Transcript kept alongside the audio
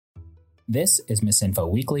This is Misinfo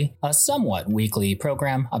Weekly, a somewhat weekly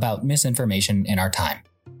program about misinformation in our time.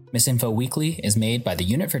 Misinfo Weekly is made by the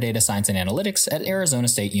Unit for Data Science and Analytics at Arizona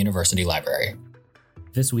State University Library.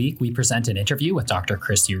 This week, we present an interview with Dr.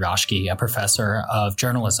 Christy Rashke, a professor of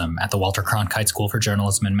journalism at the Walter Cronkite School for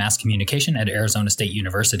Journalism and Mass Communication at Arizona State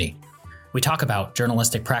University. We talk about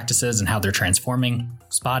journalistic practices and how they're transforming,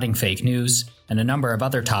 spotting fake news, and a number of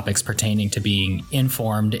other topics pertaining to being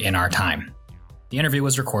informed in our time. The interview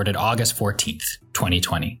was recorded August 14th,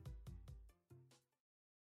 2020.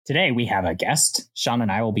 Today, we have a guest. Sean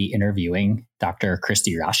and I will be interviewing Dr.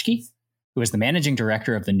 Christy Rashke, who is the managing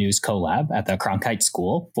director of the News CoLab at the Cronkite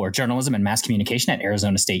School for Journalism and Mass Communication at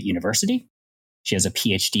Arizona State University. She has a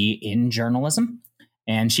PhD in journalism,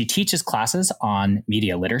 and she teaches classes on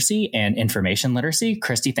media literacy and information literacy.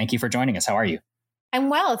 Christy, thank you for joining us. How are you? I'm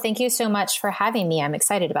well. Thank you so much for having me. I'm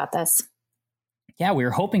excited about this. Yeah, we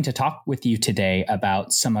were hoping to talk with you today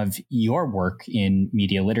about some of your work in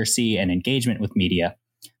media literacy and engagement with media.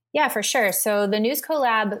 Yeah, for sure. So the News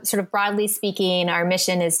CoLab, sort of broadly speaking, our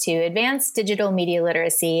mission is to advance digital media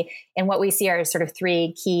literacy and what we see are sort of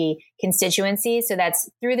three key constituencies. So that's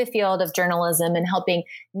through the field of journalism and helping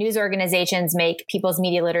news organizations make people's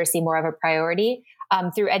media literacy more of a priority,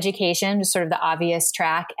 through education, just sort of the obvious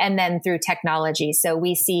track, and then through technology. So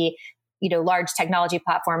we see, large technology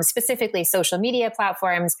platforms, specifically social media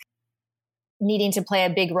platforms, needing to play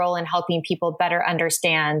a big role in helping people better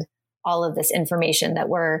understand all of this information that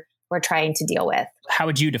we're trying to deal with. How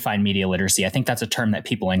would you define media literacy? I think that's a term that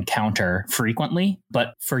people encounter frequently,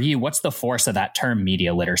 but for you, what's the force of that term,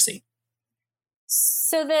 media literacy?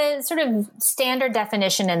 So the sort of standard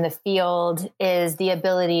definition in the field is the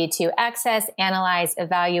ability to access, analyze,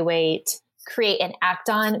 evaluate, create and act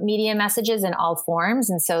on media messages in all forms.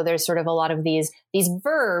 And so there's sort of a lot of these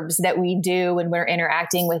verbs that we do when we're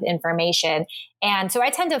interacting with information. And so I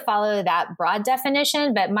tend to follow that broad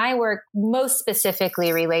definition, but my work most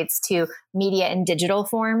specifically relates to media and digital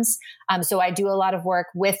forms. So I do a lot of work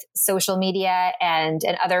with social media and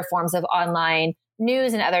other forms of online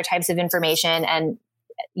news and other types of information. And,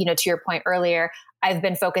 to your point earlier, I've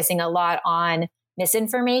been focusing a lot on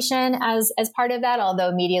misinformation as part of that,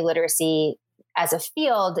 although media literacy as a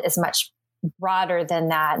field is much broader than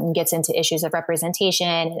that and gets into issues of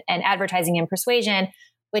representation and advertising and persuasion,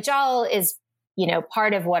 which all is,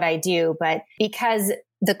 part of what I do. But because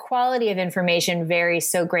the quality of information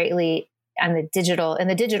varies so greatly in the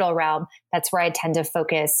digital realm, that's where I tend to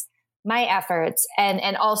focus my efforts.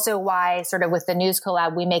 And also why sort of with the News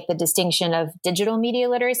CoLab, we make the distinction of digital media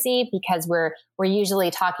literacy, because we're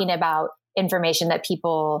usually talking about information that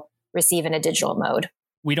people receive in a digital mode.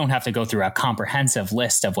 We don't have to go through a comprehensive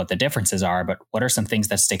list of what the differences are, but what are some things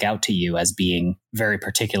that stick out to you as being very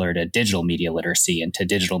particular to digital media literacy and to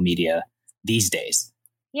digital media these days?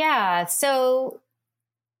 Yeah. So,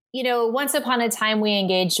 once upon a time, we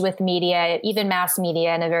engaged with media, even mass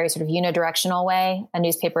media, in a very sort of unidirectional way. A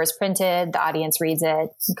newspaper is printed, the audience reads it,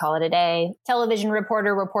 you call it a day. Television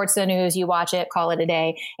reporter reports the news, you watch it, call it a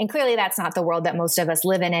day. And clearly that's not the world that most of us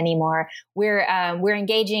live in anymore. We're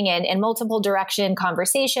engaging in multiple direction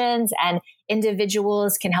conversations, and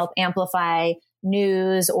individuals can help amplify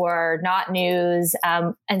news or not news.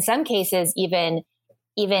 In some cases, even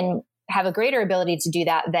have a greater ability to do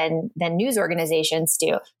that than news organizations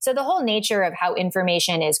do. So the whole nature of how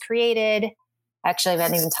information is created, actually, I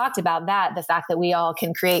haven't even talked about that, the fact that we all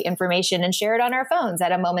can create information and share it on our phones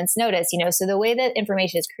at a moment's notice, so the way that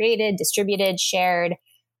information is created, distributed, shared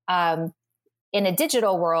in a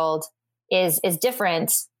digital world is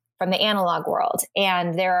different from the analog world.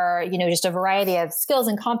 And there are, just a variety of skills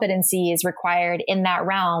and competencies required in that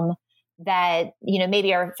realm that,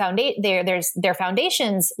 maybe our their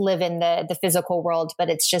foundations live in the physical world,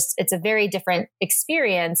 but it's a very different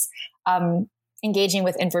experience, engaging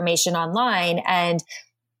with information online. And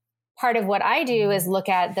part of what I do is look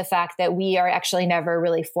at the fact that we are actually never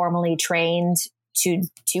really formally trained to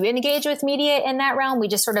engage with media in that realm. We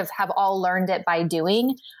just sort of have all learned it by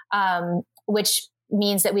doing, which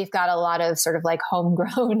means that we've got a lot of sort of like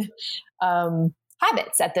homegrown,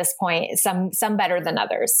 habits at this point, some better than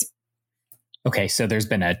others. Okay, so there's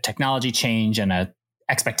been a technology change and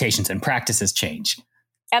expectations and practices change.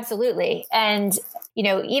 Absolutely. And,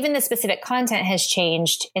 even the specific content has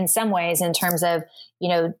changed in some ways in terms of,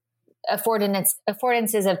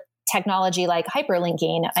 affordances of technology like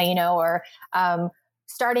hyperlinking, or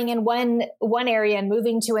starting in one area and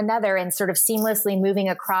moving to another and sort of seamlessly moving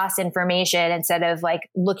across information instead of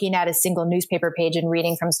like looking at a single newspaper page and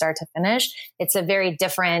reading from start to finish. It's a very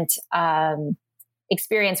different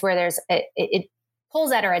experience where it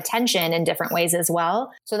pulls at our attention in different ways as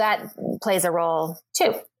well. So that plays a role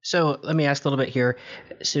too. So let me ask a little bit here.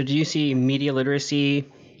 So do you see media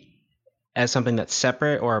literacy as something that's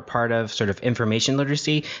separate or a part of sort of information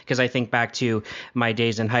literacy? Because I think back to my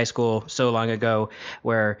days in high school so long ago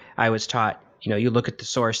where I was taught, you look at the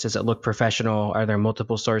source, does it look professional? Are there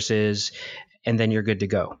multiple sources? And then you're good to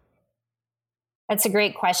go. That's a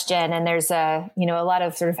great question. And there's a lot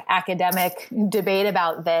of sort of academic debate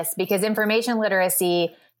about this because information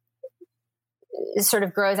literacy sort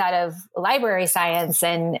of grows out of library science.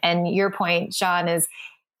 And your point, Sean, is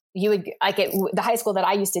you would the high school that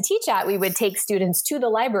I used to teach at, we would take students to the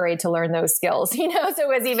library to learn those skills, so it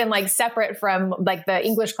was even like separate from like the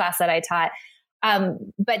English class that I taught.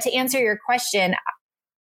 But to answer your question,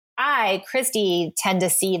 Christy, tend to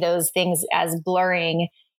see those things as blurring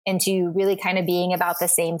into really kind of being about the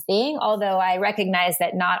same thing. Although I recognize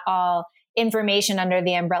that not all information under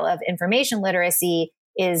the umbrella of information literacy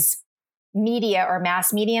is media or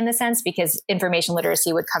mass media in the sense, because information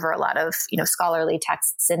literacy would cover a lot of, scholarly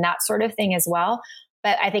texts and that sort of thing as well.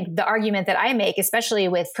 But I think the argument that I make, especially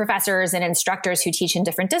with professors and instructors who teach in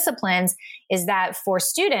different disciplines, is that for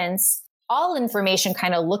students, all information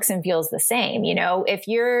kind of looks and feels the same. If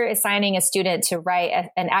you're assigning a student to write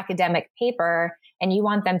an academic paper and you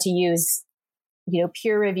want them to use,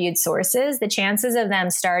 peer-reviewed sources, the chances of them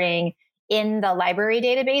starting in the library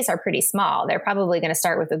database are pretty small. They're probably going to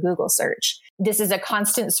start with a Google search. This is a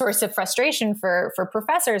constant source of frustration for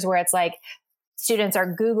professors where it's like students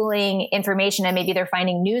are Googling information and maybe they're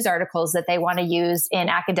finding news articles that they want to use in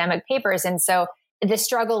academic papers. And so the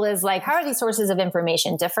struggle is like, how are these sources of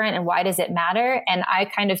information different and why does it matter? And I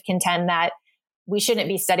kind of contend that we shouldn't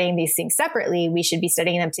be studying these things separately. We should be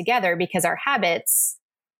studying them together because our habits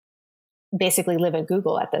basically live in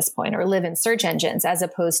Google at this point or live in search engines as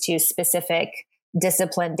opposed to specific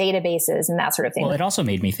discipline databases and that sort of thing. Well, it also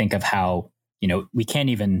made me think of how, we can't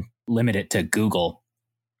even limit it to Google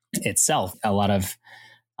itself. A lot of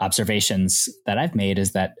observations that I've made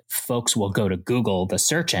is that folks will go to Google, the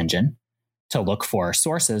search engine, to look for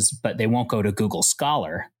sources, but they won't go to Google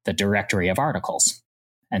Scholar, the directory of articles.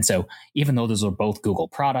 And so even though those are both Google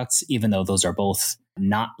products, even though those are both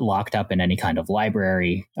not locked up in any kind of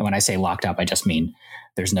library, and when I say locked up, I just mean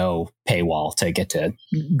there's no paywall to get to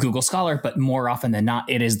Google Scholar, but more often than not,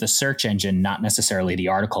 it is the search engine, not necessarily the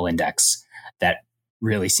article index, that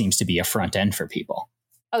really seems to be a front end for people.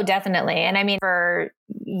 Oh, definitely. And I mean, for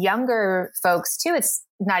younger folks too, it's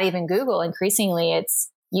not even Google. Increasingly, it's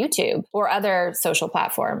YouTube or other social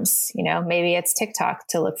platforms. Maybe it's TikTok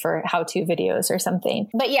to look for how-to videos or something.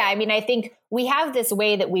 But yeah, I mean, I think we have this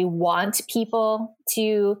way that we want people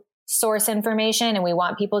to source information and we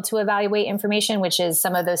want people to evaluate information, which is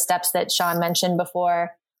some of those steps that Sean mentioned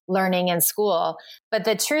before, learning in school. But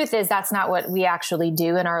the truth is that's not what we actually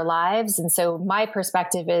do in our lives. And so my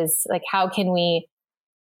perspective is like, how can we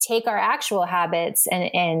take our actual habits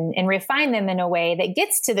and refine them in a way that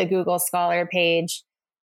gets to the Google Scholar page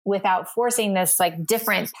without forcing this like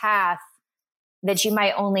different path that you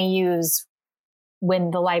might only use when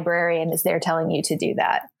the librarian is there telling you to do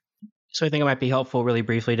that. So I think it might be helpful really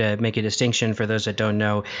briefly to make a distinction for those that don't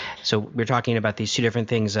know. So we're talking about these two different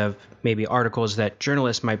things of maybe articles that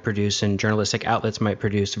journalists might produce and journalistic outlets might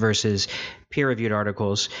produce versus peer-reviewed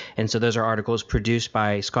articles. And so those are articles produced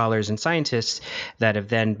by scholars and scientists that have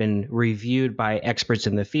then been reviewed by experts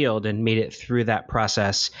in the field and made it through that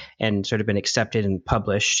process and sort of been accepted and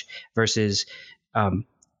published versus, can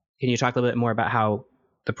you talk a little bit more about how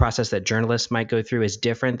the process that journalists might go through is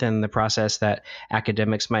different than the process that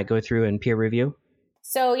academics might go through in peer review?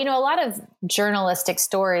 So, a lot of journalistic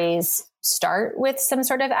stories start with some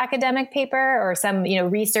sort of academic paper or some,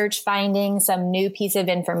 research finding, some new piece of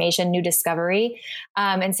information, new discovery.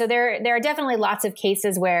 And so there are definitely lots of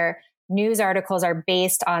cases where news articles are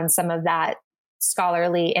based on some of that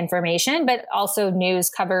scholarly information, but also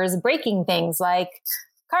news covers breaking things like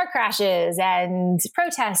car crashes and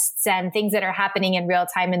protests and things that are happening in real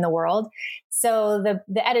time in the world. So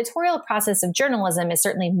the editorial process of journalism is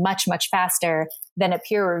certainly much, much faster than a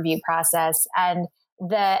peer review process. And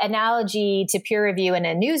the analogy to peer review in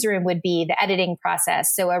a newsroom would be the editing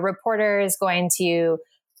process. So a reporter is going to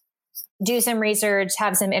do some research,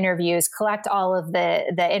 have some interviews, collect all of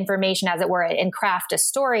the information, as it were, and craft a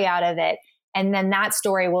story out of it. And then that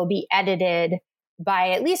story will be edited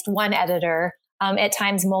by at least one editor, at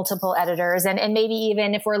times multiple editors, and maybe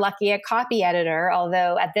even, if we're lucky, a copy editor,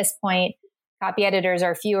 although at this point, copy editors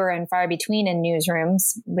are fewer and far between in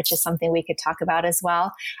newsrooms, which is something we could talk about as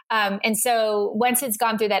well. And so once it's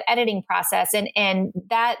gone through that editing process, and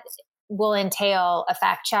that will entail a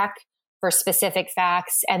fact check for specific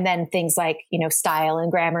facts, and then things like, style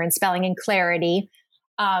and grammar and spelling and clarity.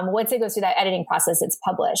 Once it goes through that editing process, it's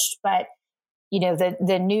published. But,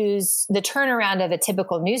 the turnaround of a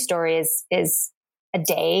typical news story is a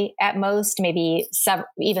day at most, maybe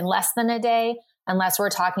even less than a day, unless we're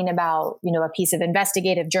talking about, a piece of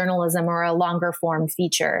investigative journalism or a longer form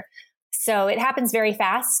feature. So it happens very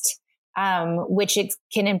fast, which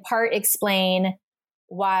can in part explain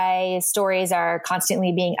why stories are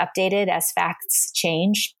constantly being updated as facts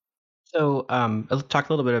change. So I'll talk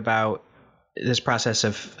a little bit about this process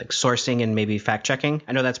of like sourcing and maybe fact checking.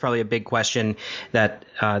 I know that's probably a big question that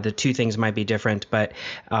the two things might be different, but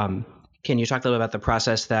can you talk a little bit about the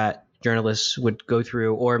process that journalists would go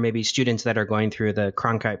through, or maybe students that are going through the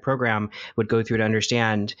Cronkite program would go through to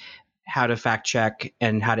understand how to fact check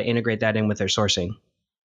and how to integrate that in with their sourcing?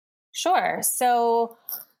 Sure. So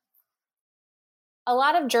a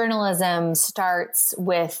lot of journalism starts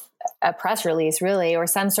with a press release, really, or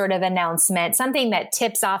some sort of announcement, something that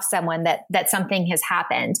tips off someone that something has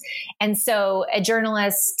happened. And so a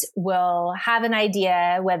journalist will have an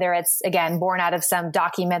idea, whether it's, again, born out of some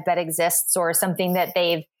document that exists or something that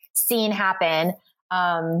they've seen happen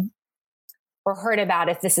or heard about,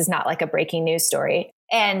 if this is not like a breaking news story.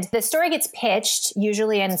 And the story gets pitched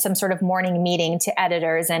usually in some sort of morning meeting to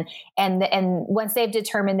editors. And once they've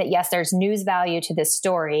determined that, yes, there's news value to this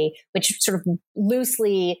story, which sort of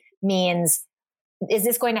loosely means, is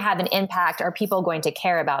this going to have an impact? Are people going to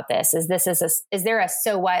care about this? Is there a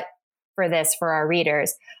so what for this for our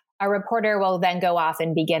readers? A reporter will then go off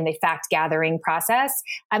and begin the fact gathering process.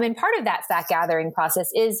 And part of that fact gathering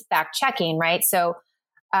process is fact checking, right? So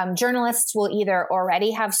journalists will either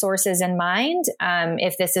already have sources in mind.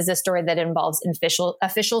 If this is a story that involves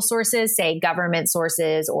official sources, say government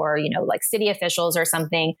sources or, like city officials or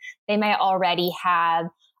something, they might already have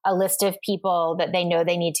a list of people that they know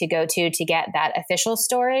they need to go to get that official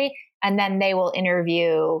story. And then they will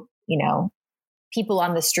interview, people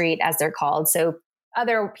on the street, as they're called. So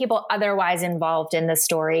other people otherwise involved in the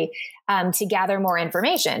story to gather more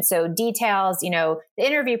information. So details, the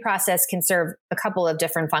interview process can serve a couple of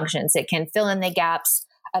different functions. It can fill in the gaps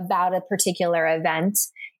about a particular event.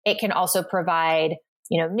 It can also provide,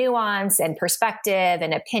 nuance and perspective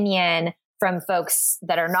and opinion from folks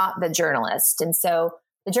that are not the journalist. And so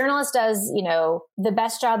the journalist does, the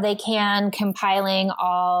best job they can compiling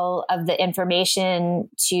all of the information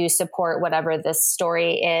to support whatever this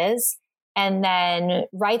story is, and then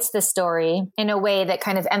writes the story in a way that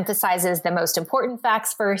kind of emphasizes the most important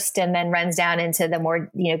facts first, and then runs down into the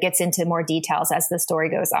more, gets into more details as the story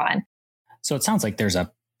goes on. So it sounds like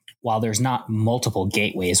while there's not multiple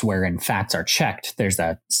gateways wherein facts are checked, there's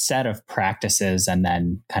a set of practices and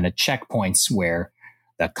then kind of checkpoints where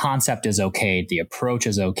the concept is okayed, the approach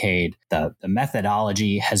is okayed, the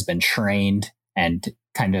methodology has been trained and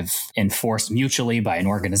kind of enforced mutually by an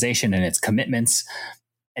organization and its commitments.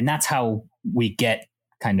 And that's how we get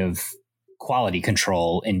kind of quality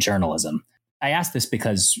control in journalism. I ask this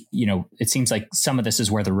because, it seems like some of this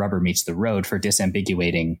is where the rubber meets the road for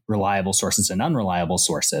disambiguating reliable sources and unreliable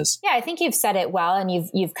sources. Yeah, I think you've said it well, and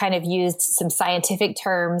you've kind of used some scientific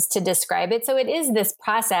terms to describe it. So it is this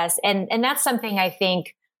process. And that's something I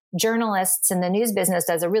think journalists in the news business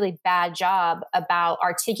does a really bad job about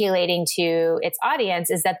articulating to its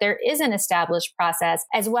audience, is that there is an established process,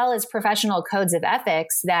 as well as professional codes of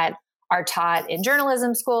ethics that are taught in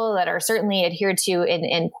journalism school, that are certainly adhered to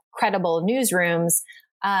in credible newsrooms,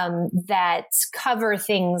 that cover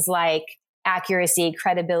things like accuracy,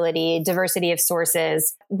 credibility, diversity of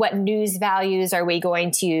sources. What news values are we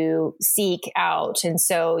going to seek out? And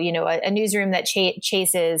so, a newsroom that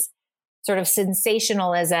chases sort of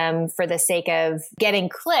sensationalism for the sake of getting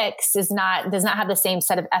clicks does not have the same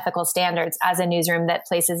set of ethical standards as a newsroom that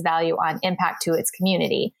places value on impact to its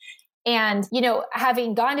community. And,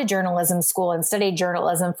 having gone to journalism school and studied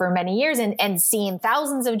journalism for many years and seen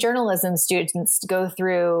thousands of journalism students go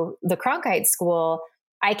through the Cronkite School,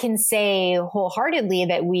 I can say wholeheartedly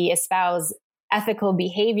that we espouse ethical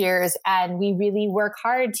behaviors, and we really work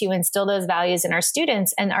hard to instill those values in our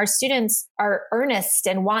students. And our students are earnest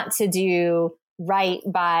and want to do right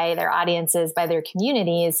by their audiences, by their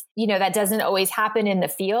communities. That doesn't always happen in the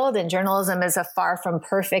field, and journalism is a far from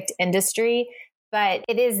perfect industry, but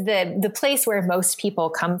it is the place where most people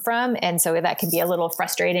come from. And so that can be a little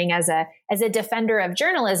frustrating as a defender of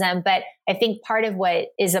journalism. But I think part of what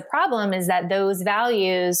is a problem is that those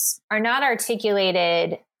values are not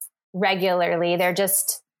articulated regularly. They're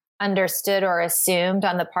just understood or assumed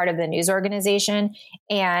on the part of the news organization.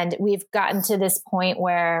 And we've gotten to this point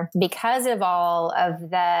where, because of all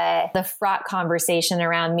of the fraught conversation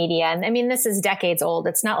around media, and I mean, this is decades old.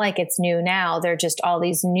 It's not like it's new now. There are just all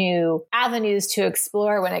these new avenues to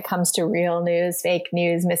explore when it comes to real news, fake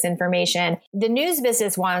news, misinformation. The news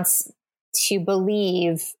business wants to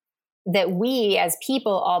believe that we as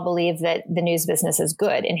people all believe that the news business is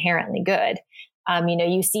good, inherently good.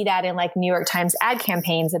 You see that in like New York Times ad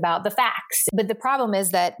campaigns about the facts. But the problem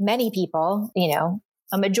is that many people,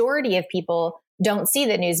 a majority of people don't see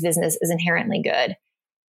the news business as inherently good.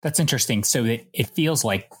 That's interesting. So it feels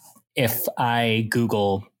like if I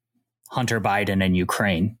Google Hunter Biden and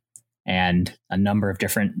Ukraine and a number of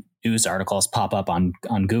different news articles pop up on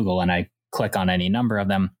Google and I click on any number of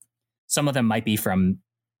them, some of them might be from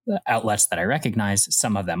outlets that I recognize,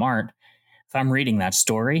 some of them aren't. If I'm reading that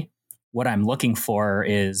story, what I'm looking for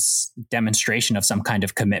is demonstration of some kind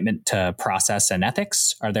of commitment to process and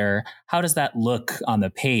ethics. How does that look on the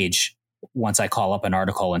page once I call up an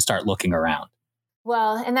article and start looking around?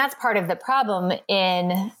 Well, and that's part of the problem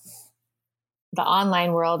in the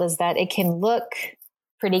online world, is that it can look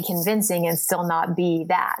pretty convincing and still not be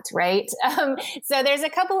that, right? So there's a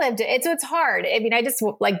couple of, it's hard. I mean,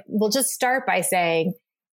 we'll just start by saying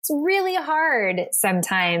it's really hard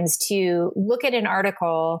sometimes to look at an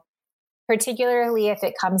article, particularly if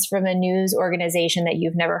it comes from a news organization that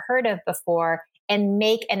you've never heard of before, and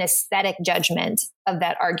make an aesthetic judgment of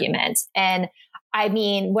that argument. And I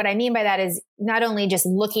mean, what I mean by that is not only just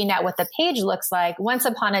looking at what the page looks like. Once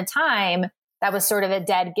upon a time, that was sort of a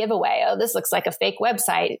dead giveaway. Oh, this looks like a fake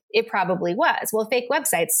website. It probably was. Well, fake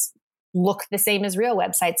websites look the same as real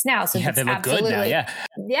websites now. So yeah, they look good now. Yeah.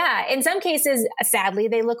 Yeah. In some cases, sadly,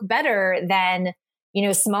 they look better than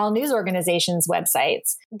small news organizations'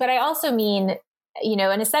 websites. But I also mean,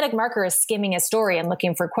 an aesthetic marker is skimming a story and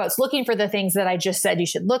looking for quotes, looking for the things that I just said you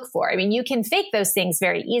should look for. I mean, you can fake those things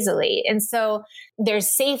very easily. And so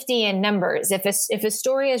there's safety in numbers. If a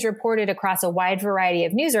story is reported across a wide variety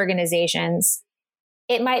of news organizations,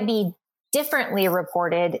 it might be differently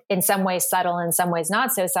reported, in some ways subtle, in some ways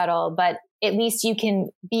not so subtle, but at least you can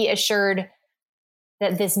be assured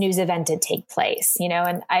that this news event did take place,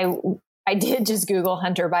 and I did just Google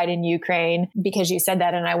Hunter Biden, Ukraine, because you said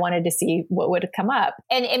that, and I wanted to see what would come up.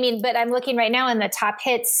 And I mean, but I'm looking right now in the top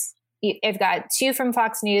hits. I've got 2 from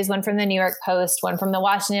Fox News, 1 from the New York Post, 1 from the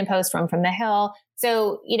Washington Post, 1 from the Hill.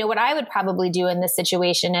 So, what I would probably do in this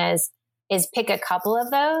situation is pick a couple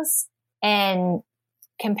of those and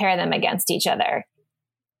compare them against each other.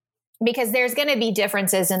 Because there's going to be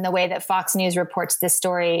differences in the way that Fox News reports this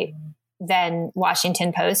story than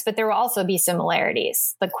Washington Post, but there will also be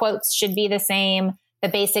similarities. The quotes should be the same. The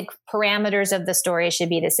basic parameters of the story should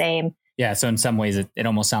be the same. Yeah. So in some ways, it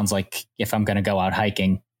almost sounds like if I'm going to go out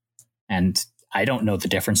hiking and I don't know the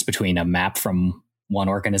difference between a map from one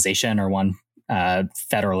organization or one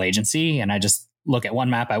federal agency, and I just look at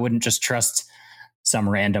one map, I wouldn't just trust some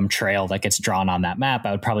random trail that gets drawn on that map.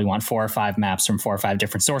 I would probably want 4 or 5 maps from 4 or 5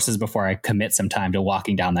 different sources before I commit some time to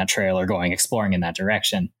walking down that trail or going exploring in that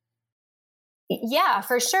direction. Yeah,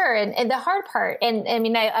 for sure. And the hard part, and I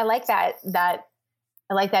mean, I like that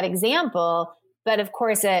I like that example, but of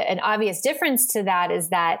course, an obvious difference to that is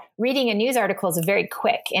that reading a news article is very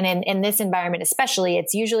quick. And in this environment, especially,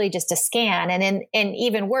 it's usually just a scan. And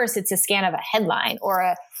even worse, it's a scan of a headline, or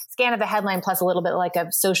a scan of a headline plus a little bit like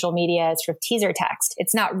a social media sort of teaser text.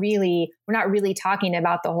 We're not really talking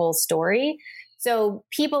about the whole story. So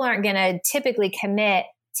people aren't going to typically commit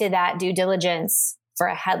to that due diligence for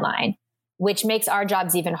a headline, which makes our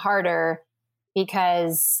jobs even harder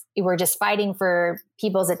because we're just fighting for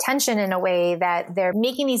people's attention in a way that they're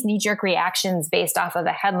making these knee-jerk reactions based off of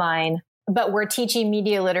a headline. But we're teaching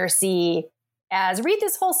media literacy as read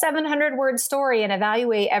this whole 700-word story and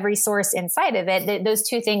evaluate every source inside of it. Those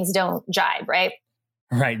two things don't jibe, right?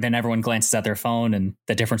 Right. Then everyone glances at their phone, and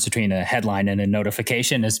the difference between a headline and a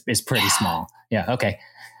notification is pretty small. Yeah. Okay.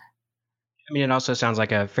 I mean, it also sounds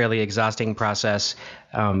like a fairly exhausting process.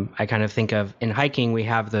 I kind of think of in hiking, we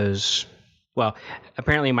have those. Well,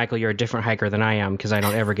 apparently, Michael, you're a different hiker than I am because I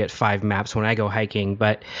don't ever get 5 maps when I go hiking.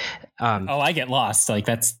 But I get lost. Like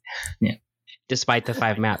that's yeah. Despite the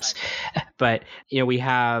 5 maps, but we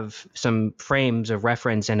have some frames of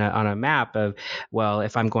reference on a map of, well,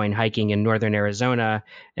 if I'm going hiking in northern Arizona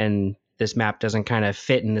and this map doesn't kind of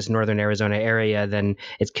fit in this northern Arizona area, then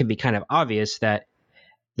it can be kind of obvious that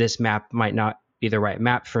this map might not be the right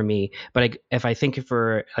map for me. But if I think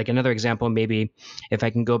for like another example, maybe if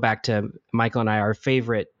I can go back to Michael and our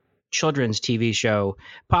favorite children's TV show,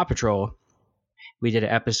 Paw Patrol, we did an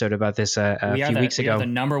episode about this a few weeks ago. We are the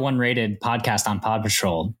number one rated podcast on Paw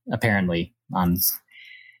Patrol, apparently.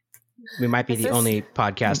 We might be the only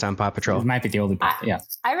podcast on Paw Patrol. It might be the only, yeah.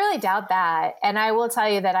 I really doubt that. And I will tell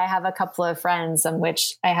you that I have a couple of friends on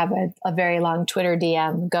which I have a very long Twitter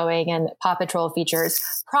DM going, and Paw Patrol features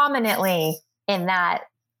prominently in that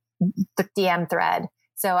DM thread.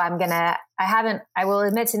 So I will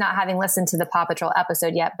admit to not having listened to the Paw Patrol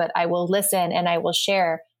episode yet, but I will listen and I will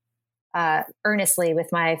share earnestly with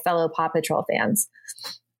my fellow Paw Patrol fans.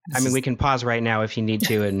 I mean, we can pause right now if you need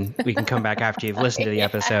to, and we can come back after you've listened to the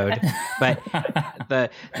episode. But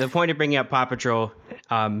the point of bringing up Paw Patrol,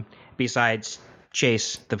 besides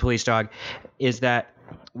Chase, the police dog, is that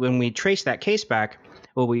when we traced that case back,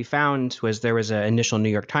 what we found was there was an initial New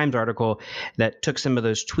York Times article that took some of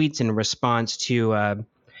those tweets in response to a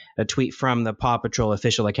tweet from the Paw Patrol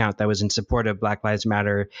official account that was in support of Black Lives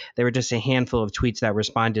Matter. There were just a handful of tweets that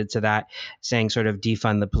responded to that, saying sort of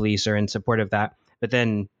defund the police or in support of that. But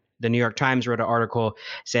then the New York Times wrote an article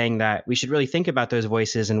saying that we should really think about those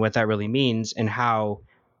voices and what that really means and how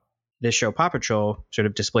this show Paw Patrol sort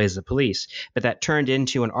of displays the police. But that turned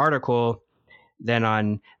into an article then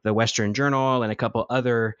on the Western Journal and a couple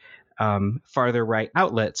other farther right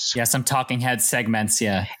outlets. Yeah, some talking head segments,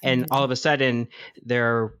 yeah. And all of a sudden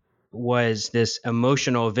there was this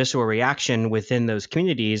emotional, visceral reaction within those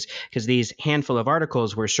communities because these handful of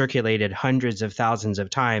articles were circulated hundreds of thousands of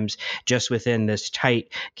times just within this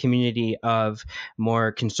tight community of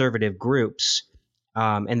more conservative groups.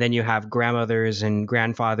 And then you have grandmothers and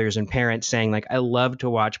grandfathers and parents saying, like, I love to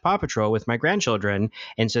watch Paw Patrol with my grandchildren.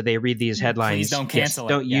 And so they read these headlines. Please don't cancel it.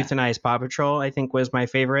 Don't euthanize Paw Patrol, I think was my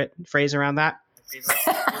favorite phrase around that.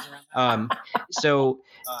 So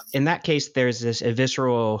in that case, there's this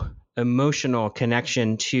visceral emotional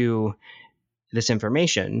connection to this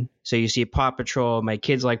information. So you see Paw Patrol, my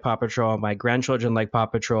kids like Paw Patrol, my grandchildren like Paw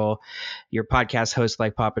Patrol, your podcast host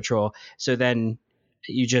like Paw Patrol. So then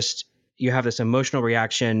you have this emotional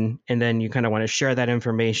reaction, and then you kind of want to share that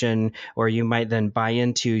information, or you might then buy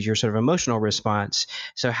into your sort of emotional response.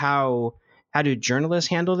 So how do journalists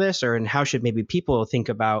handle this, and how should maybe people think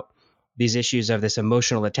about these issues of this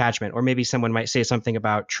emotional attachment? Or maybe someone might say something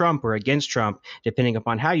about Trump or against Trump, depending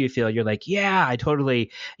upon how you feel. You're like, yeah, I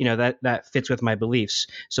totally, that fits with my beliefs.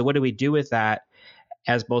 So what do we do with that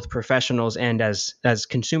as both professionals and as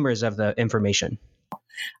consumers of the information?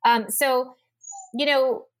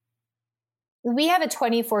 We have a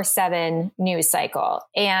 24/7 news cycle.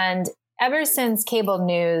 And ever since cable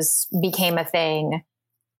news became a thing,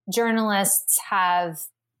 journalists have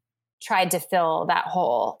tried to fill that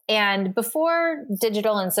hole. And before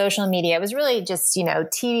digital and social media, it was really just,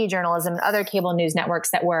 TV journalism and other cable news networks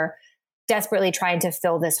that were desperately trying to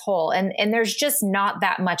fill this hole. And there's just not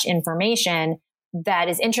that much information that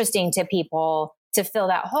is interesting to people to fill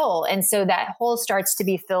that hole. And so that hole starts to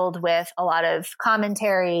be filled with a lot of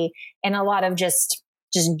commentary and a lot of just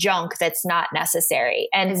junk that's not necessary.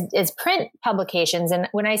 And as print publications, and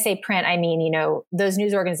when I say print, I mean, those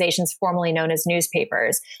news organizations formerly known as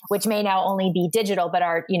newspapers, which may now only be digital, but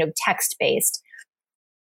are, text-based.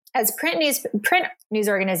 As print news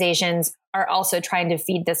organizations are also trying to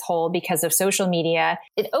feed this hole because of social media,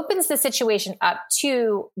 it opens the situation up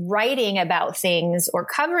to writing about things or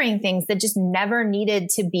covering things that just never needed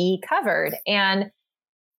to be covered. And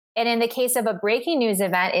in the case of a breaking news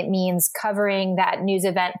event, it means covering that news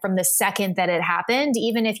event from the second that it happened,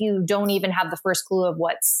 even if you don't even have the first clue of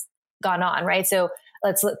what's gone on, right? So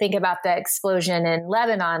let's think about the explosion in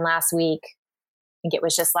Lebanon last week. I think it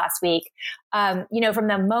was just last week. From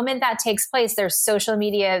the moment that takes place, there's social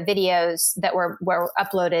media videos that were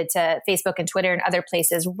uploaded to Facebook and Twitter and other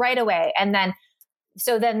places right away. And then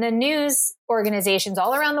the news organizations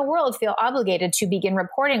all around the world feel obligated to begin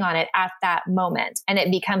reporting on it at that moment. And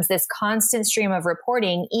it becomes this constant stream of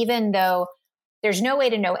reporting, even though there's no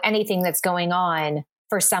way to know anything that's going on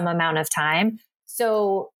for some amount of time.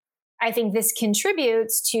 So I think this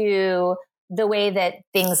contributes to the way that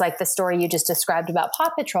things like the story you just described about Paw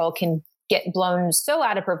Patrol can get blown so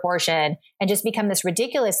out of proportion and just become this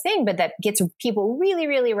ridiculous thing, but that gets people really,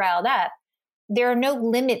 really riled up. There are no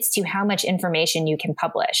limits to how much information you can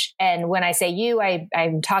publish. And when I say you,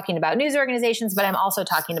 I'm talking about news organizations, but I'm also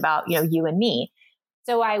talking about, you and me.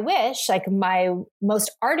 So I wish, my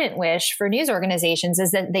most ardent wish for news organizations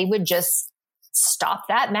is that they would just stop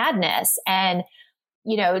that madness and,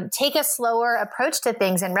 take a slower approach to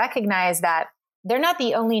things and recognize that they're not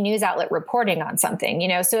the only news outlet reporting on something,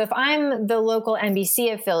 So if I'm the local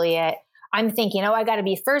NBC affiliate, I'm thinking, I got to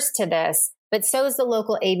be first to this. but so is the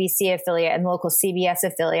local ABC affiliate and local CBS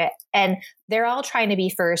affiliate. And they're all trying to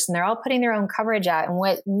be first, and they're all putting their own coverage out. And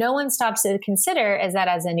what no one stops to consider is that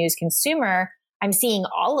as a news consumer, I'm seeing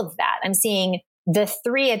all of that. I'm seeing the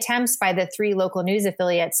 3 attempts by the 3 local news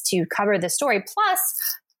affiliates to cover the story, plus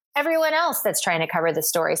everyone else that's trying to cover the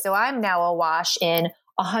story. So I'm now awash in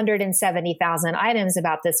 170,000 items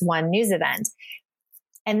about this one news event.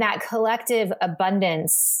 And that collective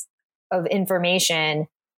abundance of information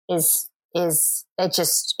it's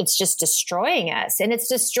just destroying us, and it's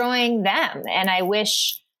destroying them. And I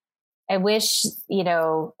wish, I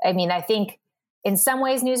think in some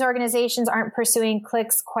ways news organizations aren't pursuing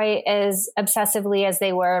clicks quite as obsessively as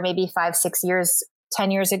they were maybe 5, 6 years,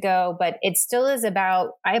 10 years ago, but it still is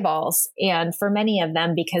about eyeballs. And for many of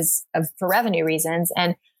them, for revenue reasons.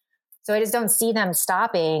 And so I just don't see them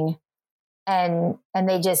stopping. And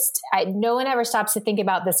no one ever stops to think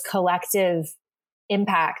about this collective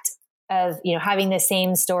impact of, having the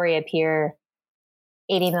same story appear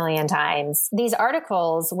 80 million times. These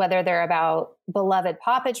articles, whether they're about beloved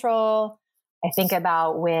Paw Patrol, I think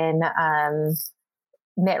about when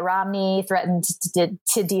Mitt Romney threatened to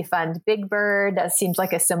defund Big Bird. That seems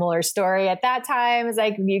like a similar story at that time. It's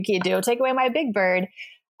like, you can't take away my Big Bird.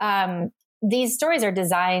 These stories are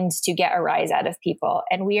designed to get a rise out of people.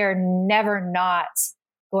 And we are never not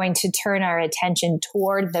going to turn our attention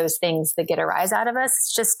toward those things that get a rise out of us.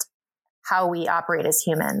 It's just how we operate as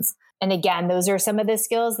humans. And again, those are some of the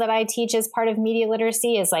skills that I teach as part of media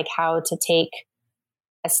literacy, is like how to take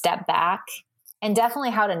a step back and definitely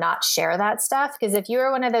how to not share that stuff. Because if you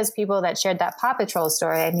were one of those people that shared that Paw Patrol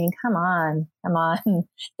story, I mean, come on.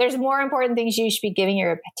 There's more important things you should be giving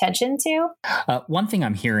your attention to. One thing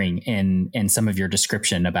I'm hearing in some of your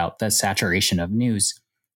description about the saturation of news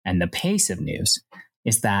and the pace of news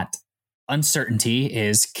is that uncertainty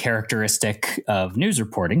is characteristic of news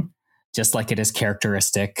reporting, just like it is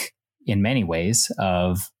characteristic in many ways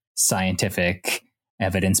of scientific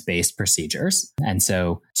evidence-based procedures. And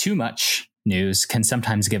so too much news can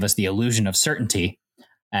sometimes give us the illusion of certainty,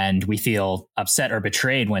 and we feel upset or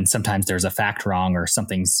betrayed when sometimes there's a fact wrong or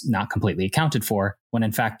something's not completely accounted for, when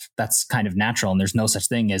in fact that's kind of natural and there's no such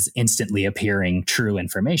thing as instantly appearing true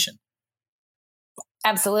information.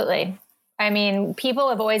 Absolutely. I mean, people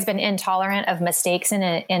have always been intolerant of mistakes in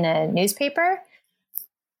a newspaper,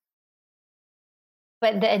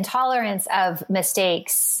 but the intolerance of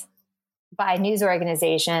mistakes by news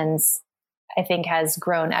organizations, I think, has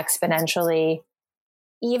grown exponentially,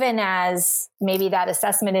 even as maybe that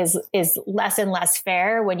assessment is less and less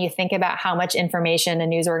fair when you think about how much information a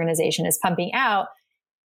news organization is pumping out.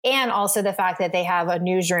 And also the fact that they have a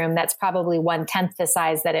newsroom that's probably 1/10 the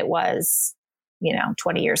size that it was,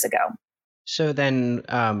 20 years ago. So then,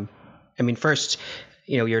 first,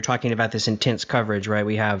 you're talking about this intense coverage, right?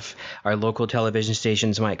 We have our local television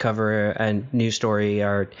stations might cover a news story,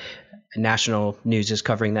 our national news is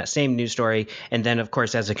covering that same news story. And then, of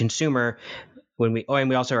course, as a consumer, we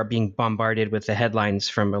also are being bombarded with the headlines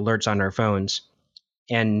from alerts on our phones.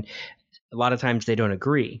 And a lot of times they don't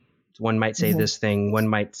agree. One might say this thing, one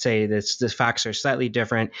might say this facts are slightly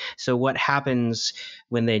different. So what happens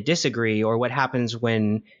when they disagree, or what happens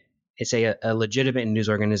when it's a legitimate news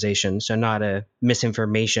organization, so not a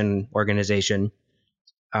misinformation organization?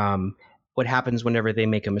 What happens whenever they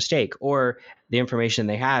make a mistake, or the information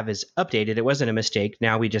they have is updated? It wasn't a mistake.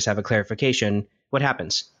 Now we just have a clarification. What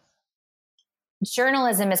happens?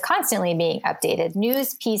 Journalism is constantly being updated.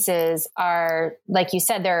 News pieces are, like you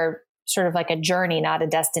said, they're sort of like a journey, not a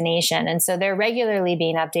destination. And so they're regularly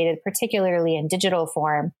being updated, particularly in digital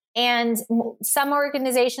form. And some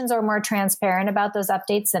organizations are more transparent about those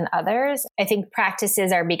updates than others. I think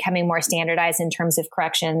practices are becoming more standardized in terms of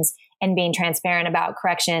corrections and being transparent about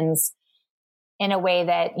corrections in a way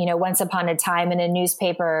that, once upon a time in a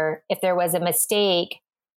newspaper, if there was a mistake,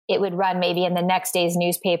 it would run maybe in the next day's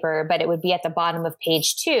newspaper, but it would be at the bottom of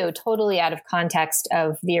page 2, totally out of context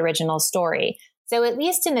of the original story. So at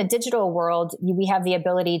least in a digital world, we have the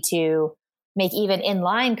ability to make even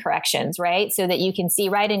inline corrections, right? So that you can see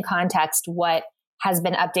right in context what has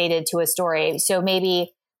been updated to a story. So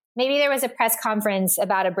maybe there was a press conference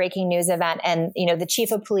about a breaking news event, and, the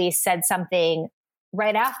chief of police said something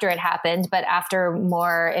right after it happened, but after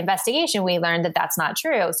more investigation, we learned that that's not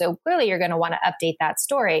true. So clearly you're going to want to update that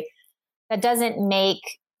story. That doesn't make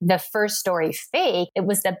the first story fake. It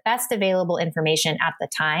was the best available information at the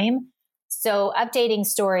time. So updating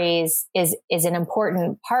stories is an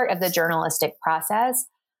important part of the journalistic process.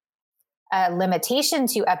 A limitation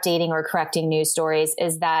to updating or correcting news stories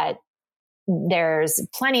is that there's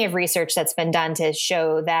plenty of research that's been done to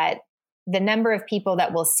show that the number of people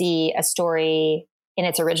that will see a story in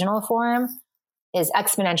its original form is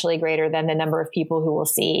exponentially greater than the number of people who will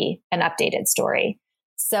see an updated story.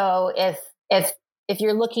 So if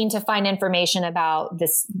you're looking to find information about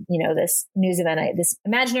this, this news event, this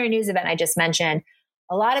imaginary news event I just mentioned,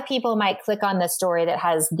 a lot of people might click on the story that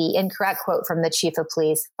has the incorrect quote from the chief of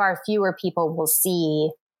police. Far fewer people will see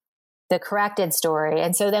the corrected story.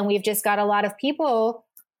 And so then we've just got a lot of people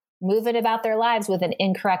moving about their lives with an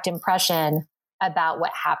incorrect impression about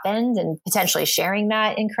what happened and potentially sharing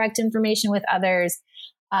that incorrect information with others.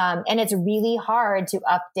 And it's really hard to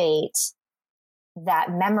update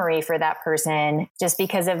that memory for that person just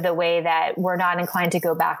because of the way that we're not inclined to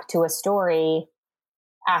go back to a story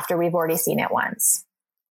after we've already seen it once.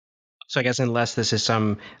 So I guess unless this is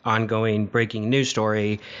some ongoing breaking news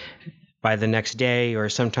story, by the next day or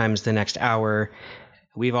sometimes the next hour,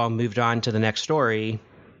 we've all moved on to the next story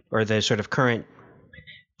or the sort of current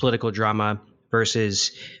political drama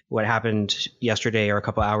versus what happened yesterday or a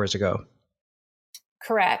couple hours ago.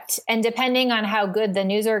 Correct. And depending on how good the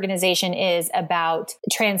news organization is about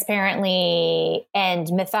transparently and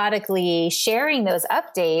methodically sharing those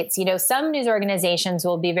updates, some news organizations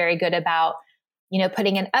will be very good about,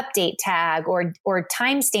 putting an update tag or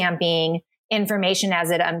timestamping information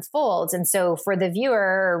as it unfolds. And so for the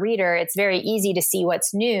viewer or reader, it's very easy to see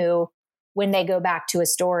what's new when they go back to a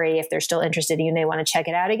story. If they're still interested and they want to check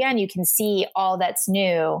it out again, you can see all that's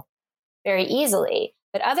new very easily.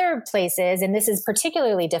 But other places, and this is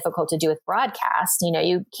particularly difficult to do with broadcast,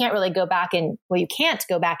 you can't really go back you can't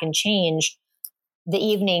go back and change the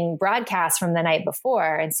evening broadcast from the night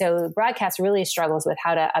before. And so broadcast really struggles with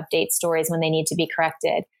how to update stories when they need to be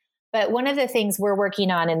corrected. But one of the things we're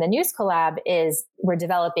working on in the News Collab is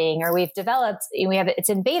it's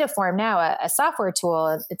in beta form now, a software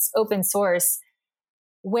tool. It's open source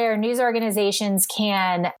where news organizations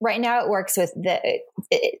can, right now it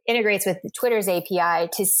integrates with Twitter's API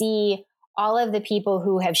to see all of the people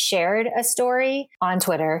who have shared a story on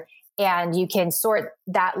Twitter. And you can sort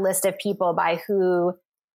that list of people by who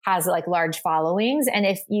has large followings. And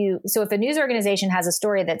if a news organization has a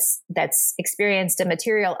story that's experienced a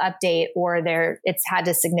material update or it's had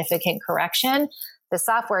a significant correction, the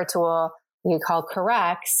software tool we call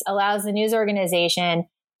Corrects allows the news organization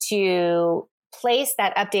to place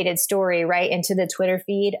that updated story right into the Twitter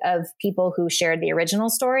feed of people who shared the original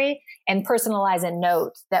story and personalize a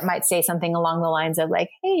note that might say something along the lines of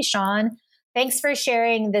hey, Sean, thanks for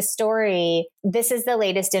sharing this story. This is the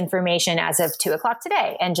latest information as of 2:00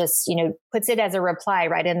 today. And just, puts it as a reply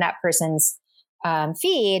right in that person's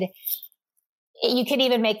feed. You could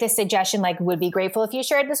even make this suggestion, would be grateful if you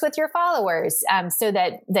shared this with your followers, so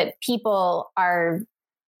that people are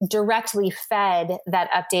directly fed that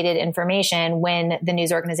updated information when the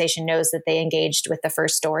news organization knows that they engaged with the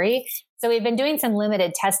first story. So we've been doing some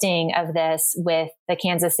limited testing of this with the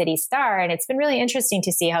Kansas City Star, and it's been really interesting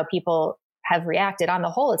to see how people have reacted. On the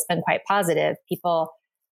whole, it's been quite positive. People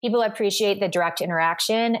appreciate the direct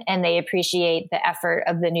interaction, and they appreciate the effort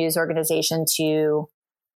of the news organization to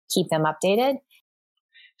keep them updated.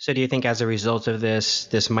 So do you think as a result of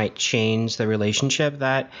this might change the relationship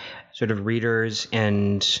that sort of readers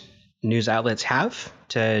and news outlets have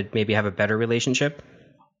to maybe have a better relationship?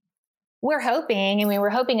 We're hoping, we're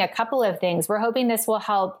hoping a couple of things. We're hoping this will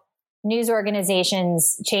help news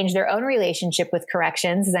organizations change their own relationship with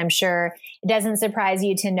corrections, as I'm sure it doesn't surprise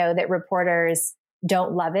you to know that reporters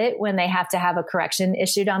don't love it when they have to have a correction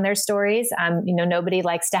issued on their stories. Nobody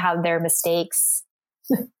likes to have their mistakes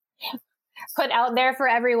put out there for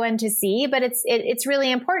everyone to see, but it's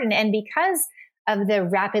really important. And because of the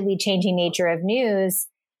rapidly changing nature of news,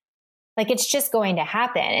 it's just going to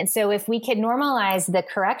happen. And so if we could normalize the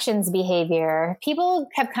corrections behavior, people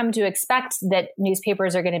have come to expect that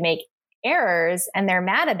newspapers are going to make errors and they're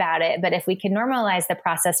mad about it. But if we can normalize the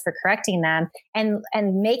process for correcting them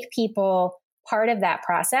and make people part of that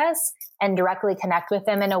process and directly connect with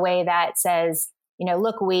them in a way that says,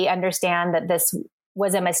 look, we understand that this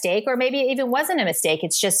was a mistake, or maybe it even wasn't a mistake.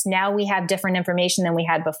 It's just now we have different information than we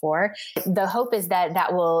had before. The hope is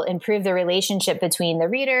that will improve the relationship between the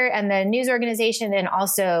reader and the news organization, and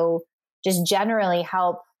also just generally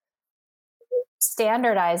help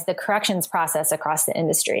standardize the corrections process across the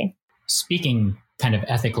industry. Speaking kind of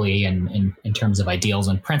ethically and in terms of ideals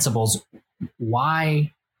and principles,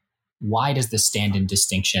 why does this stand in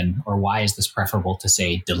distinction, or why is this preferable to,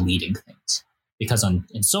 say, deleting things? Because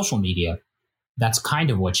in social media, that's kind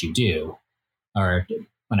of what you do. Or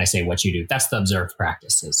when I say what you do, that's the observed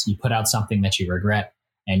practices. You put out something that you regret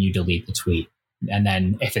and you delete the tweet. And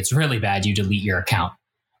then if it's really bad, you delete your account.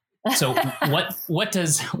 So what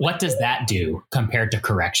does that do compared to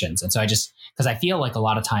corrections? And so because I feel like a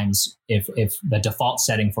lot of times if the default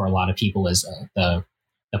setting for a lot of people is the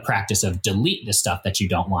practice of delete the stuff that you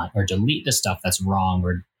don't want, or delete the stuff that's wrong,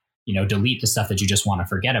 or delete the stuff that you just want to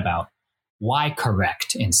forget about, why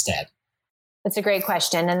correct instead? That's a great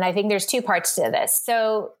question. And I think there's two parts to this.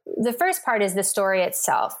 So the first part is the story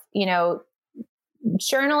itself.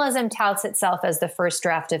 Journalism touts itself as the first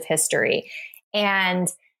draft of history, and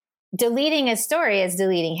deleting a story is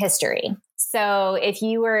deleting history. So if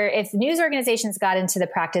news organizations got into the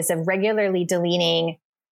practice of regularly deleting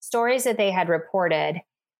stories that they had reported,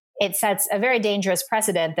 it sets a very dangerous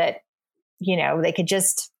precedent that, they could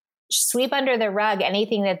just sweep under the rug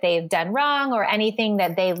anything that they've done wrong, or anything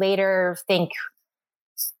that they later think,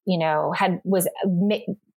 was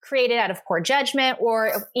created out of poor judgment,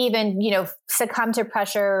 or even, succumb to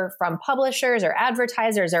pressure from publishers or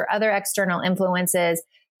advertisers or other external influences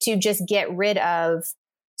to just get rid of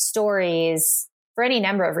stories for any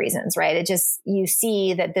number of reasons, right? You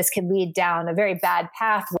see that this could lead down a very bad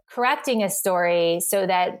path. Correcting a story so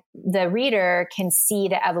that the reader can see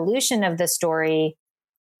the evolution of the story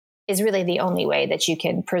is really the only way that you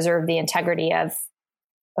can preserve the integrity of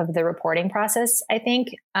the reporting process, I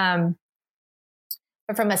think. But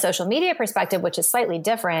from a social media perspective, which is slightly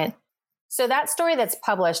different, so that story that's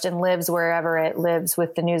published and lives wherever it lives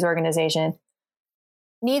with the news organization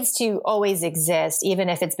needs to always exist, even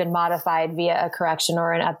if it's been modified via a correction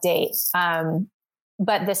or an update.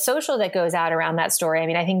 But the social that goes out around that story,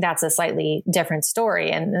 I think that's a slightly different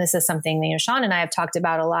story. And this is something that Sean and I have talked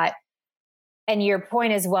about a lot. And your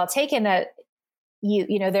point is well taken, that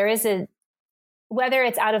there is whether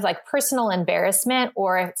it's out of like personal embarrassment,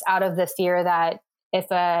 or it's out of the fear that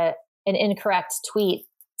if an incorrect tweet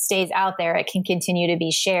stays out there, it can continue to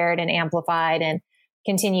be shared and amplified and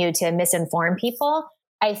continue to misinform people.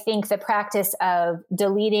 I think the practice of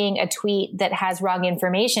deleting a tweet that has wrong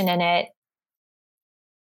information in it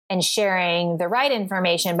and sharing the right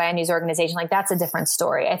information by a news organization, that's a different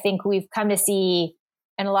story. I think we've come to see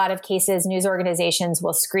in a lot of cases, news organizations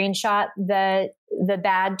will screenshot the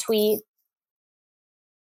bad tweet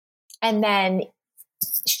and then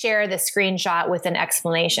share the screenshot with an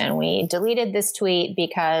explanation. We deleted this tweet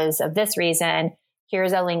because of this reason.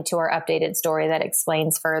 Here's a link to our updated story that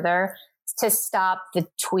explains further, to stop the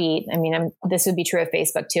tweet. This would be true of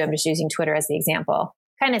Facebook too. I'm just using Twitter as the example.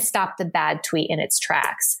 Kind of stop the bad tweet in its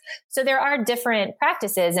tracks. So there are different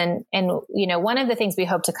practices. And one of the things we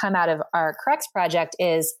hope to come out of our Corrects project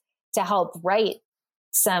is to help write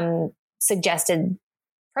some suggested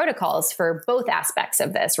protocols for both aspects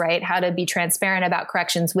of this, right? How to be transparent about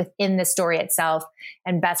corrections within the story itself,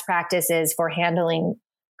 and best practices for handling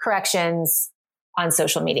corrections on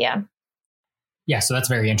social media. Yeah, so that's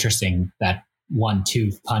very interesting, that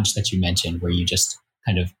 1-2 punch that you mentioned, where you just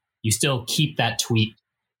you still keep that tweet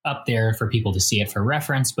up there for people to see it for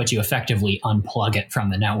reference, but you effectively unplug it from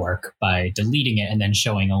the network by deleting it and then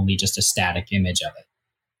showing only just a static image of it.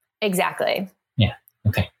 Exactly. Yeah.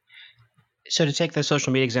 Okay. So to take the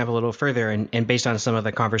social media example a little further, and based on some of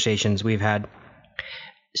the conversations we've had,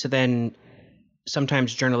 so then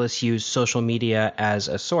sometimes journalists use social media as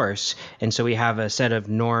a source. And so we have a set of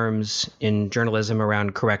norms in journalism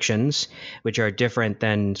around corrections, which are different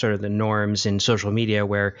than sort of the norms in social media,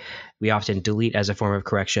 where we often delete as a form of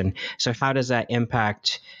correction. So how does that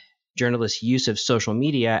impact journalists' use of social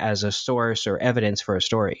media as a source or evidence for a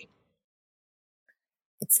story?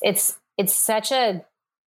 It's such a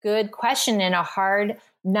good question and a hard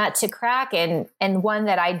nut to crack, and one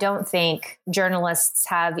that I don't think journalists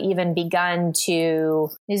have even begun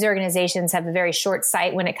to. News organizations have a very short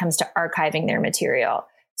sight when it comes to archiving their material.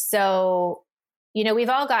 So, we've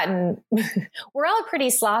all gotten, we're all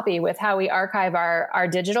pretty sloppy with how we archive our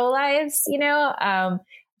digital lives,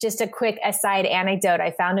 Just a quick aside anecdote.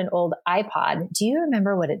 I found an old iPod. Do you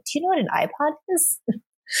know what an iPod is?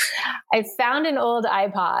 I found an old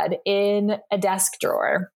iPod in a desk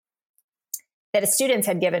drawer that students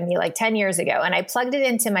had given me like 10 years ago. And I plugged it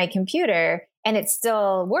into my computer, and it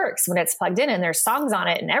still works when it's plugged in, and there's songs on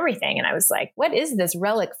it and everything. And I was like, what is this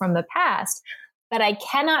relic from the past? But I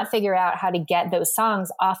cannot figure out how to get those songs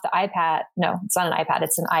off the iPad. No, it's not an iPad.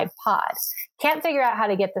 It's an iPod. Can't figure out how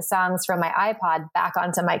to get the songs from my iPod back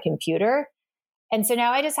onto my computer. And so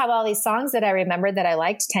now I just have all these songs that I remembered that I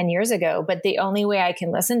liked 10 years ago, but the only way I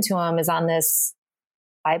can listen to them is on this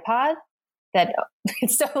iPod. And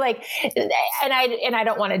I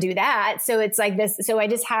don't want to do that. So it's like this. So I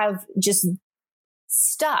just have just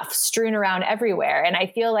stuff strewn around everywhere. And I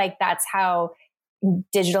feel like that's how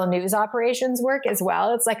digital news operations work as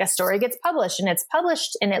well. It's like a story gets published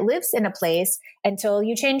and it lives in a place until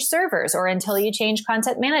you change servers or until you change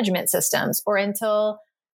content management systems or until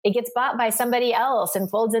it gets bought by somebody else and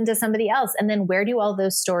folds into somebody else. And then where do all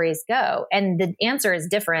those stories go? And the answer is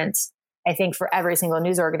different, I think, for every single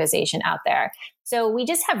news organization out there. So we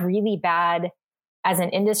just have really bad, as an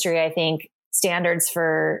industry, I think, standards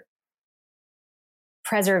for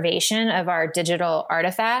preservation of our digital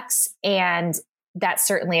artifacts. And that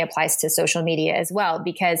certainly applies to social media as well,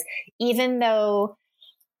 because even though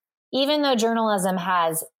journalism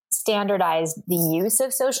has standardized the use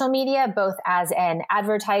of social media, both as an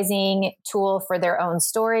advertising tool for their own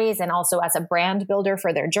stories and also as a brand builder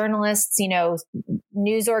for their journalists,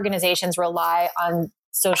 news organizations rely on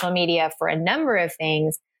social media for a number of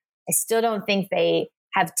things. I still don't think they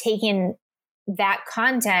have taken that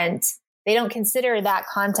content. They don't consider that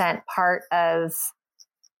content part of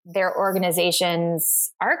their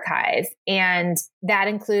organization's archive. And that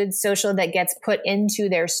includes social that gets put into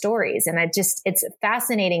their stories. And it's a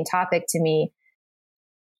fascinating topic to me.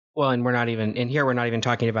 Well, and we're not even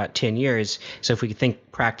talking about 10 years. So if we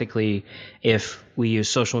think practically, if we use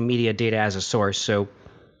social media data as a source, so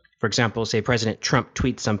for example, say President Trump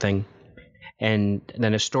tweets something, and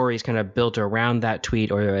then a story is kind of built around that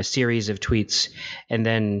tweet or a series of tweets, and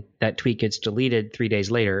then that tweet gets deleted 3 days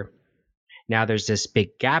later. Now there's this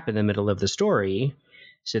big gap in the middle of the story.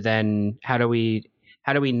 So then how do we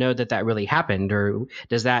know that really happened? Or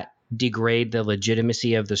does that degrade the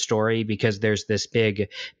legitimacy of the story because there's this big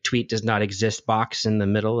tweet does not exist box in the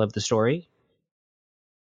middle of the story?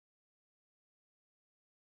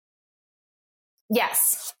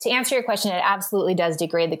 Yes. To answer your question, it absolutely does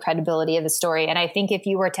degrade the credibility of the story. And I think if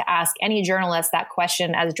you were to ask any journalist that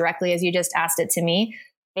question as directly as you just asked it to me,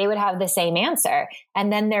 they would have the same answer.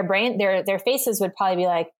 And then their faces would probably be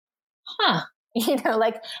like, huh,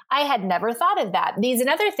 like I had never thought of that.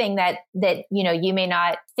 Another thing that, you may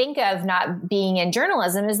not think of not being in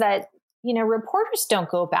journalism is that, reporters don't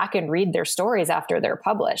go back and read their stories after they're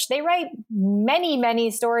published. They write many, many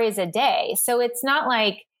stories a day. So it's not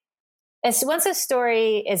like once a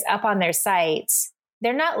story is up on their site,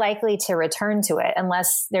 they're not likely to return to it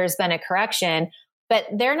unless there's been a correction. But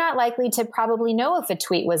they're not likely to probably know if a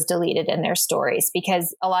tweet was deleted in their stories,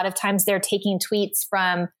 because a lot of times they're taking tweets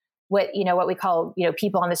from what we call,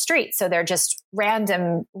 people on the street. So they're just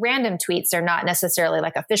random tweets. They're not necessarily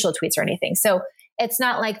like official tweets or anything. So it's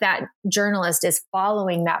not like that journalist is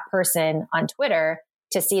following that person on Twitter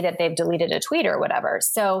to see that they've deleted a tweet or whatever.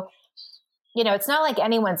 So, it's not like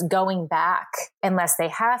anyone's going back unless they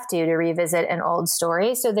have to revisit an old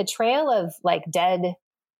story. So the trail of like dead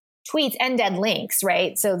tweets and dead links,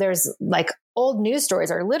 right? So there's like old news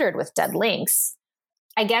stories are littered with dead links.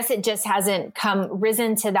 I guess it just hasn't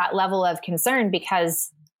risen to that level of concern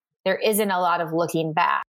because there isn't a lot of looking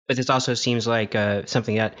back. But this also seems like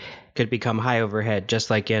something that could become high overhead, just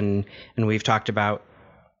like and we've talked about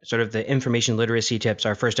sort of the information literacy tips.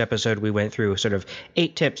 Our first episode, we went through sort of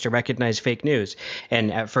 8 tips to recognize fake news.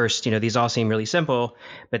 And at first, these all seem really simple,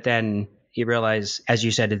 but then you realize, as you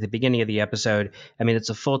said at the beginning of the episode, it's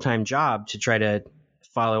a full-time job to try to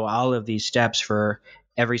follow all of these steps for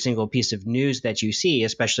every single piece of news that you see,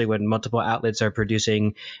 especially when multiple outlets are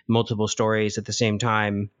producing multiple stories at the same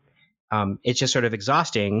time. It's just sort of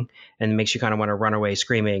exhausting and makes you kind of want to run away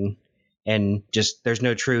screaming and just there's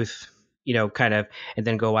no truth, and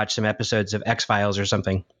then go watch some episodes of X-Files or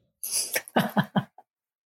something.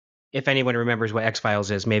 If anyone remembers what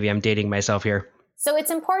X-Files is, maybe I'm dating myself here. So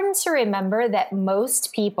it's important to remember that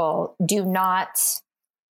most people do not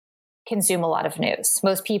consume a lot of news.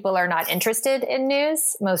 Most people are not interested in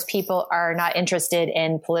news. Most people are not interested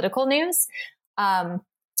in political news. And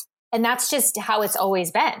that's just how it's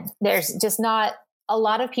always been. There's just not a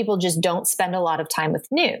lot of people just don't spend a lot of time with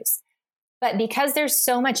news. But because there's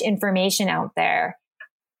so much information out there,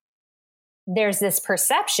 there's this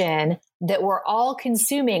perception that we're all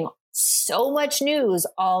consuming so much news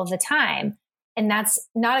all the time. And that's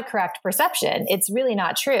not a correct perception. It's really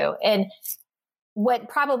not true. And what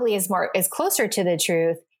probably is closer to the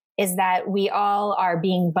truth is that we all are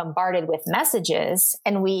being bombarded with messages,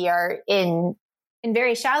 and we are in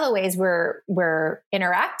very shallow ways, we're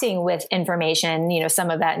interacting with information, some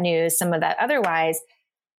of that news, some of that otherwise,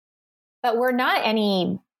 but we're not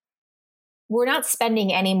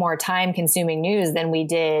spending any more time consuming news than we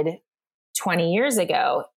did 20 years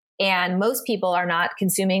ago. And most people are not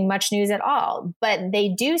consuming much news at all, but they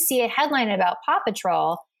do see a headline about Paw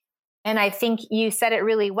Patrol. And I think you said it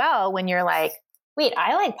really well when you're like, wait,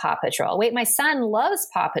 I like Paw Patrol. Wait, my son loves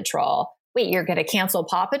Paw Patrol. Wait, you're going to cancel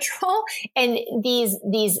Paw Patrol? And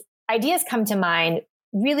these ideas come to mind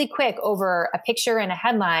really quick over a picture and a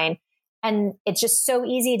headline. And it's just so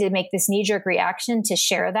easy to make this knee-jerk reaction to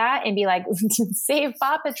share that and be like, save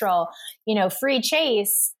Paw Patrol, free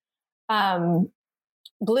Chase,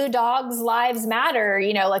 blue dogs lives matter,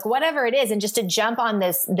 like whatever it is. And just to jump on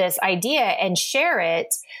this idea and share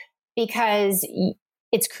it, because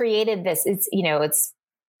it's created this, it's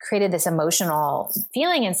created this emotional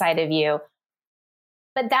feeling inside of you.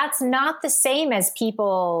 But that's not the same as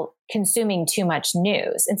people consuming too much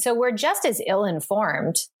news. And so we're just as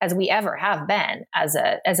ill-informed as we ever have been as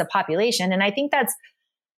a population. And I think that's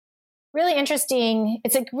really interesting.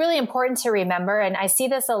 It's really important to remember. And I see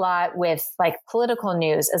this a lot with like political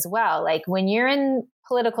news as well. Like when you're in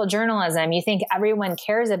political journalism, you think everyone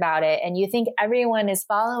cares about it. And you think everyone is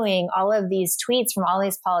following all of these tweets from all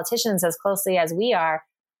these politicians as closely as we are.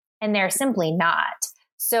 And they're simply not.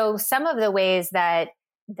 So some of the ways that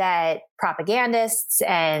propagandists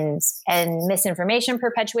and misinformation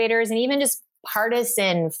perpetuators and even just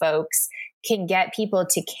partisan folks can get people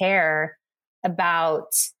to care about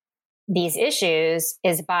these issues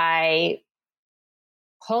is by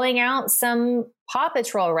pulling out some Paw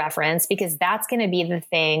Patrol reference, because that's going to be the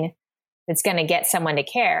thing that's going to get someone to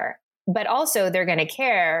care. But also they're going to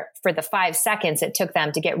care for the 5 seconds it took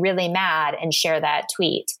them to get really mad and share that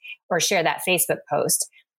tweet or share that Facebook post.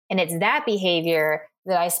 And it's that behavior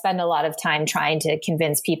that I spend a lot of time trying to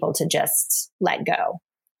convince people to just let go.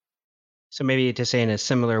 So maybe to say in a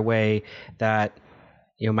similar way that,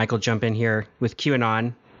 Michael, jump in here with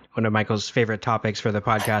QAnon. One of Michael's favorite topics for the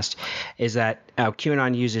podcast is that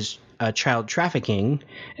QAnon uses child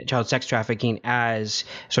sex trafficking as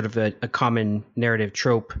sort of a common narrative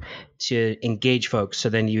trope to engage folks. So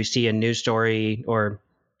then you see a news story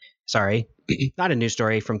not a news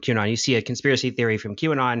story from QAnon. You see a conspiracy theory from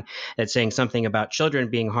QAnon that's saying something about children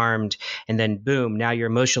being harmed, and then boom, now you're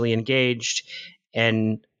emotionally engaged,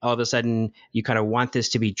 and all of a sudden you kind of want this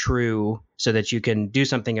to be true so that you can do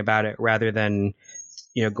something about it rather than,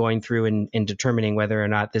 going through and determining whether or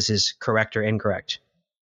not this is correct or incorrect.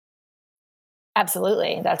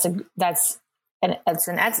 Absolutely. That's an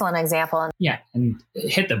excellent example. Yeah. And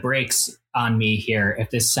hit the brakes on me here if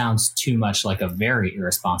this sounds too much like a very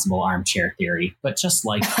irresponsible armchair theory, but just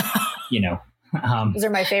like, those are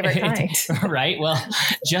my favorite kind. Right. Well,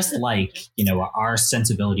 just like, our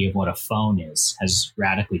sensibility of what a phone is has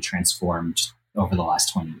radically transformed over the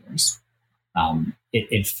last 20 years.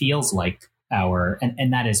 It feels like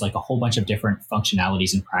and that is like a whole bunch of different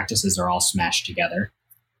functionalities and practices are all smashed together.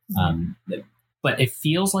 But it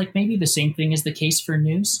feels like maybe the same thing is the case for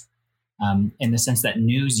news, in the sense that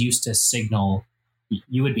news used to signal,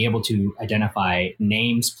 you would be able to identify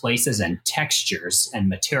names, places, and textures and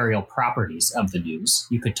material properties of the news.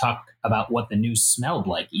 You could talk about what the news smelled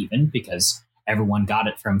like even, because everyone got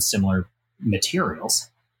it from similar materials.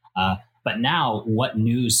 But now what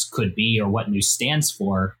news could be or what news stands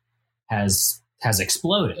for has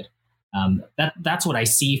exploded. That's what I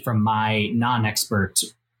see from my non-expert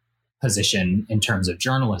position in terms of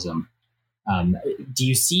journalism. Do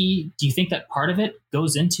you think that part of it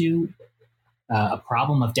goes into a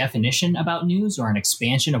problem of definition about news, or an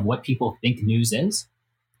expansion of what people think news is?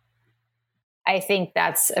 I think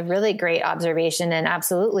that's a really great observation, and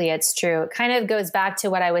absolutely it's true. It kind of goes back to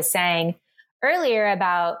what I was saying earlier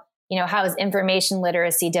about, how is information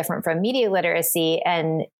literacy different from media literacy?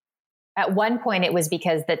 And at one point, it was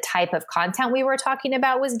because the type of content we were talking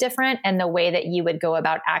about was different, and the way that you would go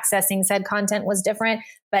about accessing said content was different.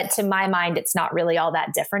 But to my mind, it's not really all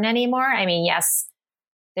that different anymore. I mean, yes,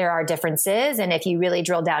 there are differences. And if you really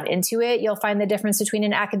drill down into it, you'll find the difference between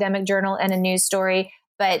an academic journal and a news story.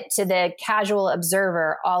 But to the casual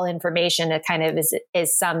observer, all information kind of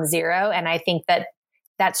is sum zero. And I think that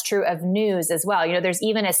that's true of news as well. There's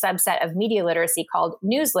even a subset of media literacy called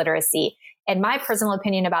news literacy. And my personal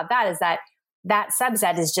opinion about that is that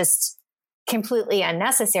subset is just completely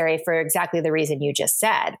unnecessary for exactly the reason you just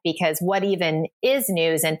said, because what even is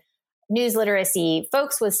news? And news literacy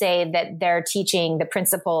folks would say that they're teaching the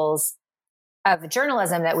principles of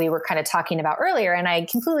journalism that we were kind of talking about earlier. And I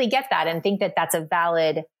completely get that and think that that's a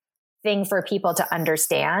valid thing for people to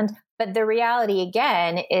understand. But the reality,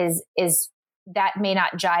 again, is that may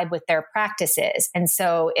not jibe with their practices. And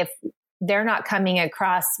so if they're not coming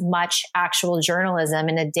across much actual journalism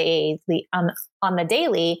in a daily on the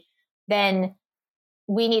daily, then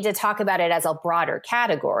we need to talk about it as a broader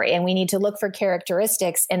category. And we need to look for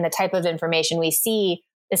characteristics in the type of information we see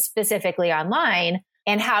specifically online,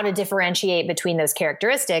 and how to differentiate between those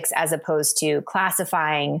characteristics as opposed to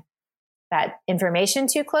classifying that information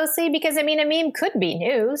too closely. Because a meme could be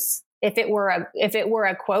news. if it were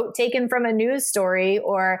a quote taken from a news story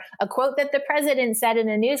or a quote that the president said in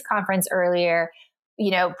a news conference earlier,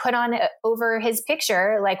 put on over his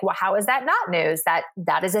picture, like, well, how is that not news?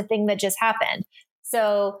 That is a thing that just happened.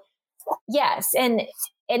 So yes. And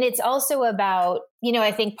it's also about,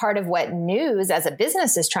 I think part of what news as a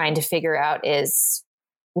business is trying to figure out is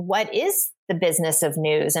what is the business of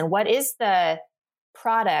news and what is the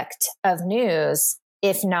product of news,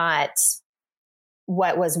 if not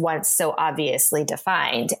what was once so obviously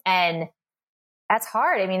defined. And that's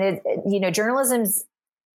hard. I mean, journalism's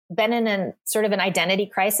been in a sort of an identity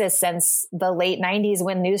crisis since the late 90s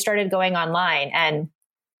when news started going online, and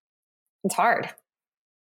it's hard.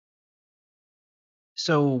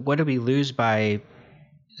 So what do we lose by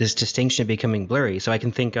this distinction becoming blurry? So I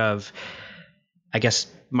can think of, I guess,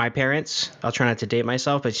 my parents. I'll try not to date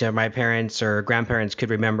myself, but my parents or grandparents could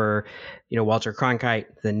remember, Walter Cronkite,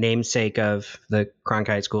 the namesake of the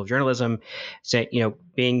Cronkite School of Journalism,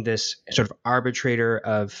 being this sort of arbitrator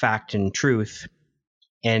of fact and truth.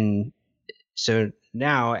 And so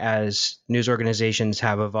now, as news organizations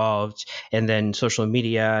have evolved, and then social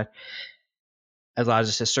media allows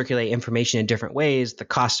us to circulate information in different ways, the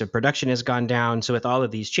cost of production has gone down. So with all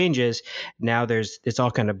of these changes, now it's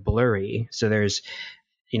all kind of blurry. So there's,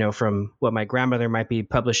 from what my grandmother might be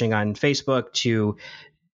publishing on Facebook to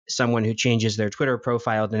someone who changes their Twitter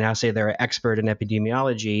profile to now say they're an expert in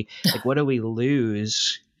epidemiology. Like, what do we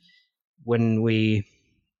lose when we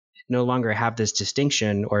no longer have this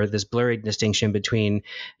distinction or this blurry distinction between,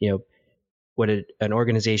 what an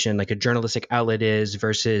organization like a journalistic outlet is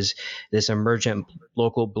versus this emergent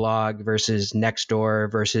local blog versus Nextdoor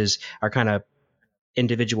versus our kind of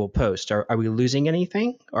individual post? Are we losing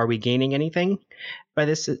anything? Are we gaining anything by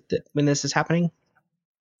this when this is happening?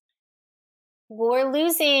 We're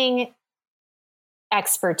losing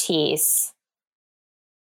expertise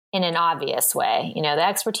in an obvious way. The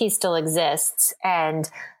expertise still exists and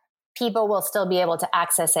people will still be able to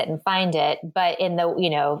access it and find it. But in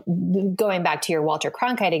the, going back to your Walter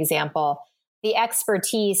Cronkite example, the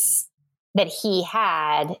expertise that he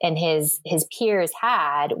had and his peers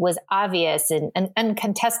had was obvious and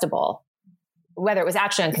uncontestable. Whether it was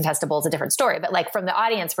actually uncontestable is a different story. But like from the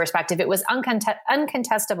audience perspective, it was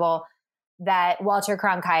uncontestable that Walter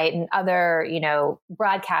Cronkite and other,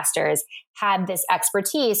 broadcasters had this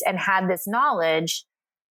expertise and had this knowledge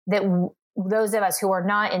that those of us who are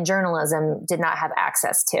not in journalism did not have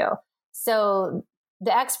access to. So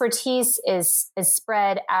the expertise is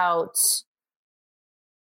spread out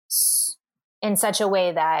in such a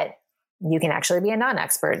way that you can actually be a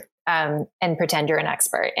non-expert and pretend you're an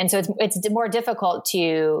expert. And so it's more difficult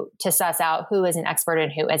to suss out who is an expert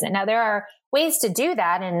and who isn't. Now, there are ways to do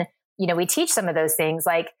that. And, we teach some of those things.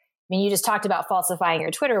 Like, you just talked about falsifying your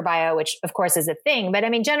Twitter bio, which of course is a thing. But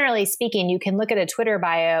generally speaking, you can look at a Twitter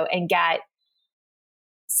bio and get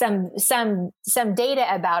some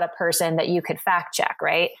data about a person that you could fact check,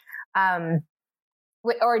 right?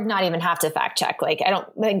 Or not even have to fact check. Like, I don't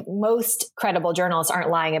think most credible journalists aren't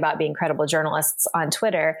lying about being credible journalists on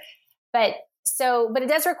Twitter. But it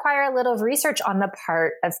does require a little research on the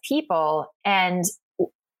part of people. And,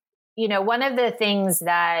 one of the things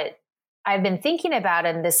that I've been thinking about,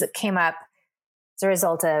 and this came up as a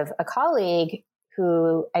result of a colleague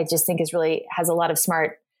who I just think has a lot of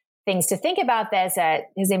smart things to think about this.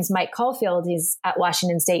 His name's Mike Caulfield. He's at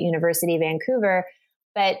Washington State University, Vancouver.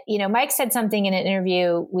 But, Mike said something in an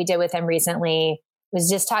interview we did with him recently, was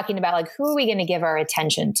just talking about like, who are we going to give our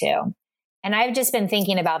attention to? And I've just been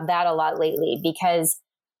thinking about that a lot lately, because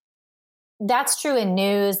that's true in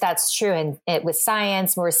news. That's true with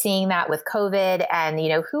science. We're seeing that with COVID. And,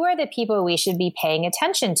 who are the people we should be paying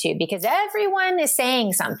attention to? Because everyone is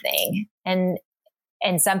saying something. And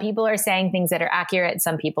some people are saying things that are accurate.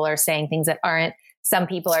 Some people are saying things that aren't. Some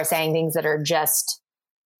people are saying things that are just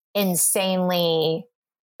insanely,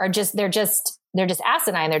 they're just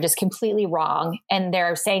asinine. They're just completely wrong. And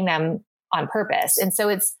they're saying them on purpose. And so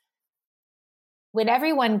it's, when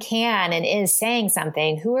everyone can and is saying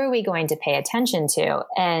something, who are we going to pay attention to?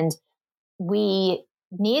 And we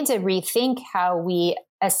need to rethink how we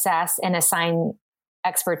assess and assign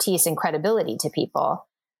expertise and credibility to people.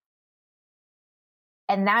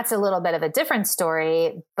 And that's a little bit of a different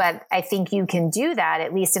story, but I think you can do that,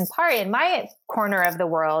 at least in part. In my corner of the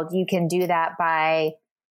world, you can do that by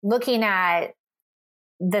looking at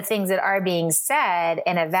the things that are being said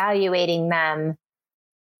and evaluating them,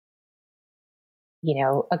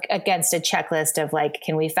 against a checklist of like,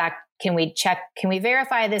 can we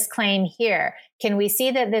verify this claim here? Can we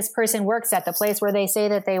see that this person works at the place where they say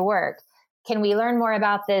that they work? Can we learn more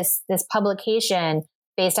about this publication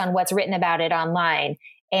based on what's written about it online?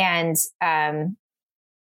 And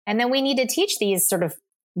then we need to teach these sort of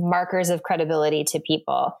markers of credibility to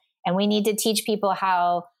people. And we need to teach people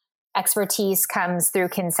how expertise comes through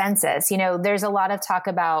consensus. There's a lot of talk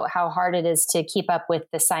about how hard it is to keep up with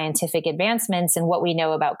the scientific advancements and what we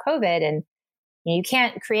know about COVID. And you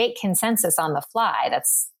can't create consensus on the fly.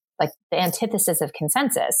 That's like the antithesis of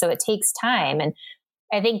consensus. So it takes time. And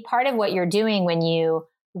I think part of what you're doing when you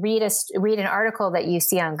read an article that you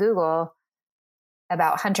see on Google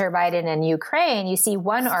about Hunter Biden and Ukraine, you see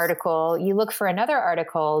one article, you look for another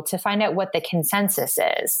article to find out what the consensus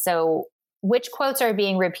is. So which quotes are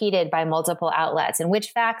being repeated by multiple outlets and which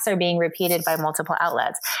facts are being repeated by multiple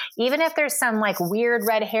outlets. Even if there's some like weird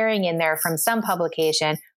red herring in there from some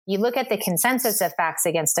publication, you look at the consensus of facts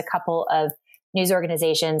against a couple of news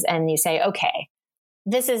organizations and you say, okay,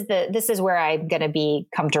 this is where I'm going to be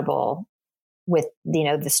comfortable with,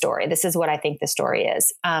 the story. This is what I think the story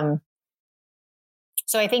is.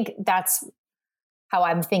 So I think that's how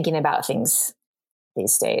I'm thinking about things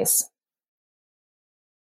these days.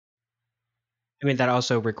 I mean, that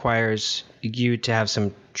also requires you to have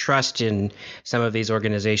some trust in some of these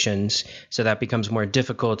organizations. So that becomes more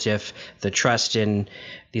difficult if the trust in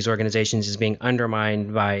these organizations is being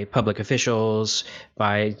undermined by public officials,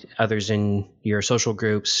 by others in your social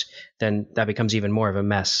groups, then that becomes even more of a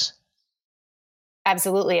mess.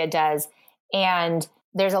 Absolutely, it does. And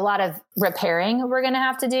there's a lot of repairing we're going to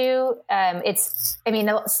have to do.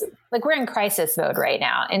 We're in crisis mode right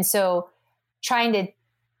now. And so trying to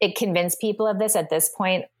convince people of this at this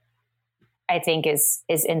point, I think is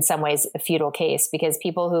in some ways a futile case, because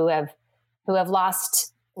people who have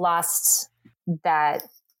lost that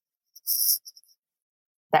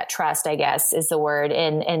trust, I guess is the word,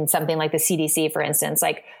 in something like the CDC, for instance.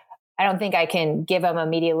 Like, I don't think I can give them a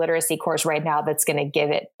media literacy course right now that's going to give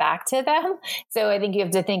it back to them. So I think you have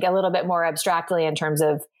to think a little bit more abstractly in terms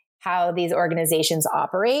of how these organizations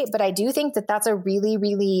operate. But I do think that that's a really,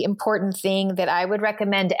 really important thing that I would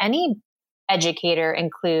recommend any educator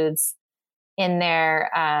includes in their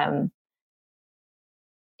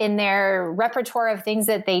repertoire of things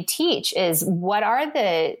that they teach, is what are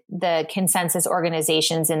the consensus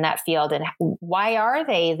organizations in that field, and why are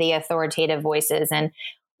they the authoritative voices, and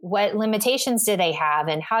what limitations do they have,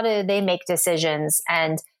 and how do they make decisions,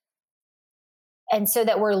 and so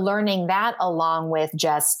that we're learning that along with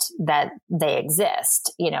just that they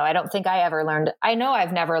exist. I don't think I know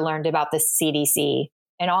I've never learned about the CDC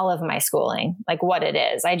in all of my schooling, like what it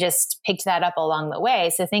is. I just picked that up along the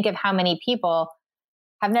way. So think of how many people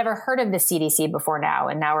have never heard of the CDC before now,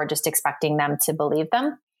 and now we're just expecting them to believe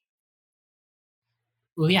them.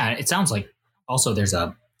 Well, yeah, it sounds like also there's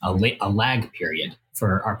a lag period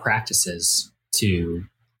for our practices to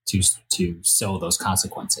sow those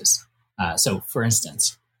consequences. So, for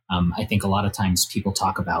instance, I think a lot of times people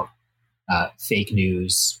talk about fake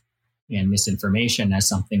news and misinformation as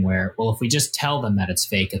something where, well, if we just tell them that it's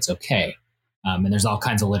fake, it's okay. And there's all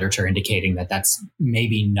kinds of literature indicating that that's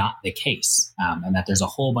maybe not the case, and that there's a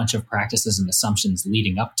whole bunch of practices and assumptions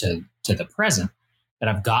leading up to the present that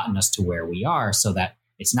have gotten us to where we are, so that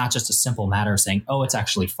it's not just a simple matter of saying, oh, it's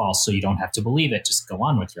actually false, so you don't have to believe it, just go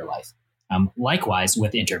on with your life. Likewise,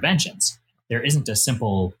 with interventions, there isn't a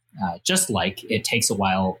simple, just like it takes a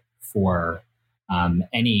while for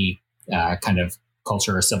any kind of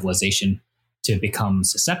culture or civilization to become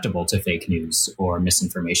susceptible to fake news or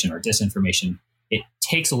misinformation or disinformation, it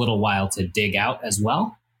takes a little while to dig out as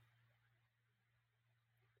well.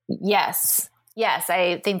 Yes,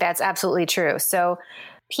 I think that's absolutely true. So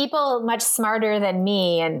people much smarter than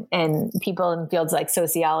me and people in fields like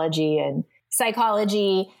sociology and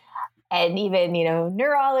psychology and even,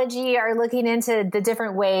 neurology are looking into the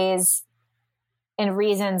different ways and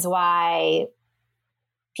reasons why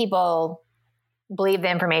people believe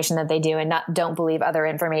the information that they do and don't believe other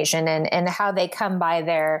information, and how they come by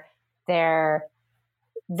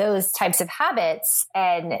those types of habits.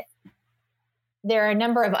 And there are a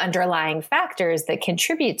number of underlying factors that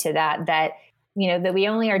contribute to that we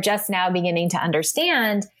only are just now beginning to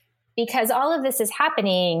understand, because all of this is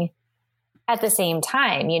happening at the same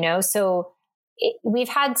time, so we're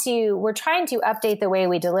trying to update the way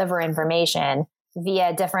we deliver information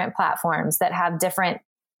via different platforms that have different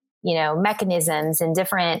mechanisms and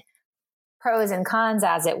different pros and cons,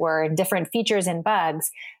 as it were, and different features and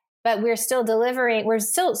bugs. But we're still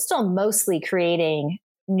mostly creating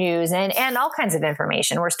news and all kinds of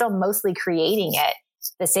information. We're still mostly creating it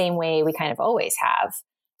the same way we kind of always have.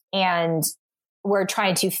 And we're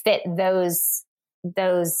trying to fit those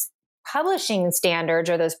publishing standards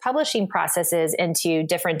or those publishing processes into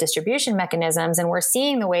different distribution mechanisms. And we're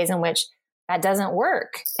seeing the ways in which that doesn't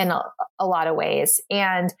work in a lot of ways.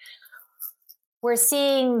 And we're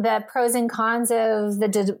seeing the pros and cons of the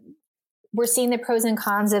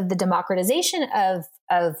democratization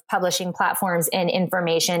of publishing platforms and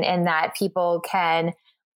information, and that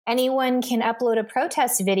anyone can upload a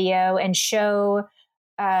protest video and show,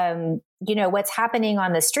 what's happening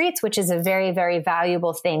on the streets, which is a very, very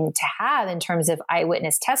valuable thing to have in terms of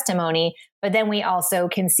eyewitness testimony. But then we also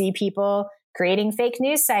can see people creating fake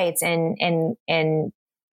news sites and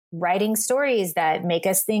writing stories that make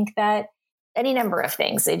us think that any number of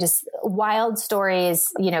things. They just wild stories,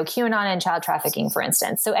 QAnon and child trafficking, for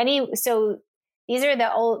instance. So these are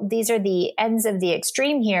the ends of the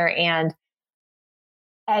extreme here.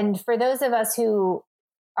 And for those of us who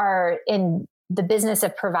are in the business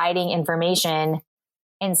of providing information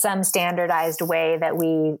in some standardized way that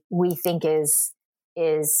we think is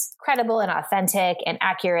credible and authentic and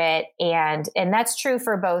accurate, and that's true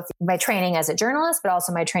for both my training as a journalist, but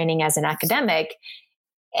also my training as an academic,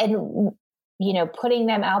 and putting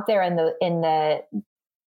them out there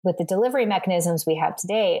with the delivery mechanisms we have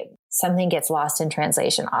today, something gets lost in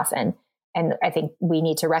translation often. And I think we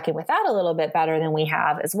need to reckon with that a little bit better than we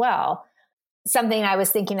have as well. Something I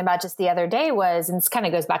was thinking about just the other day was, and this kind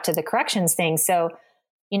of goes back to the corrections thing. So,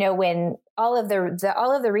 when all of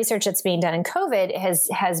the research that's being done in COVID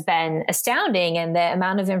has been astounding, and the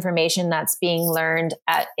amount of information that's being learned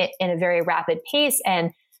in a very rapid pace,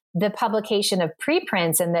 and the publication of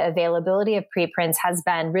preprints and the availability of preprints has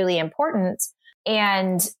been really important.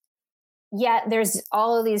 And yet there's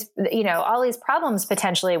all these problems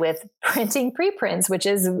potentially with printing preprints, which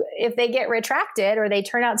is if they get retracted or they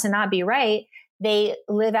turn out to not be right, they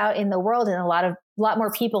live out in the world, and a lot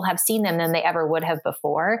more people have seen them than they ever would have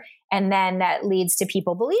before. And then that leads to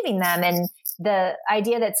people believing them. And the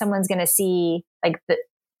idea that someone's going to see, like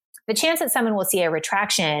the chance that someone will see a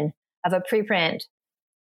retraction of a preprint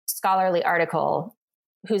scholarly article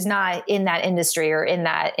who's not in that industry or in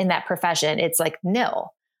that profession, it's like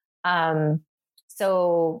nil.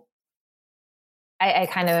 So I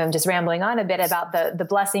kind of am just rambling on a bit about the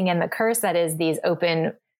blessing and the curse that is these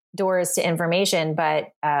open doors to information, but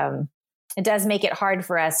it does make it hard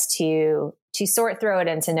for us to sort through it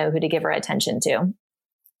and to know who to give our attention to.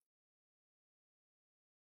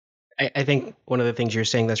 I think one of the things you're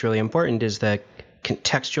saying that's really important is the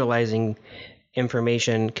contextualizing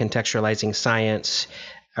information, contextualizing science,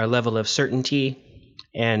 our level of certainty,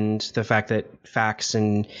 and the fact that facts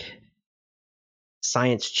and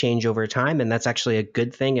science change over time, and that's actually a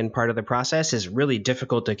good thing, and part of the process is really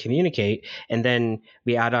difficult to communicate. And then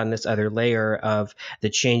we add on this other layer of the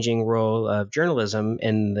changing role of journalism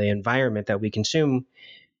in the environment that we consume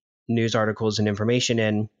news articles and information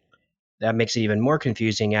in. That makes it even more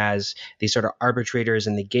confusing, as these sort of arbitrators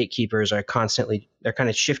and the gatekeepers they're kind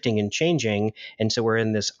of shifting and changing. And so we're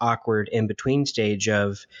in this awkward in-between stage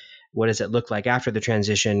of what does it look like after the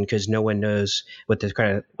transition, because no one knows what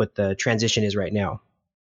the transition is right now.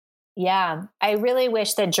 Yeah, I really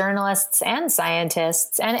wish that journalists and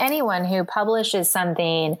scientists and anyone who publishes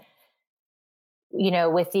something,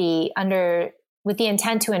 with the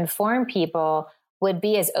intent to inform people, would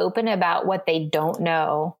be as open about what they don't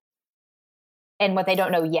know and what they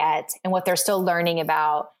don't know yet and what they're still learning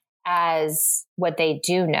about as what they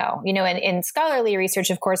do know. And in scholarly research,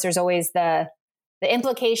 of course, there's always the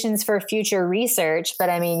implications for future research. But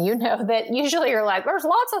I mean, that usually you're like, there's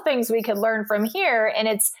lots of things we could learn from here.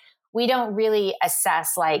 And we don't really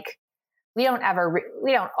assess, we don't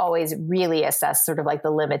always really assess sort of like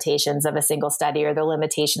the limitations of a single study or the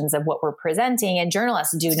limitations of what we're presenting. And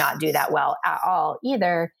journalists do not do that well at all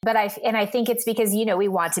either. But I think it's because, we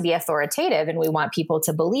want to be authoritative and we want people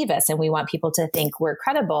to believe us and we want people to think we're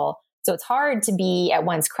credible. So it's hard to be at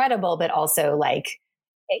once credible, but also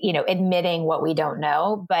admitting what we don't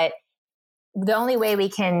know. But the only way we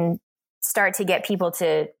can start to get people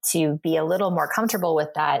to be a little more comfortable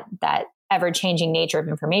with that ever-changing nature of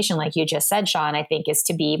information, like you just said, Sean, I think is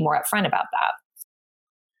to be more upfront about that.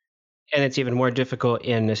 And it's even more difficult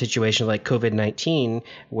in a situation like COVID-19,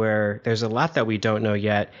 where there's a lot that we don't know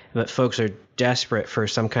yet, but folks are desperate for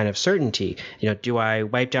some kind of certainty. Do I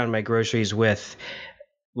wipe down my groceries with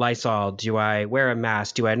Lysol? Do I wear a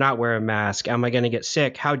mask? Do I not wear a mask? Am I going to get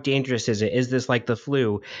sick? How dangerous is it? Is this like the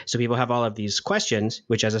flu? So people have all of these questions,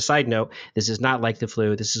 which, as a side note, this is not like the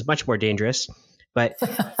flu. This is much more dangerous. But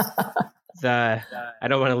I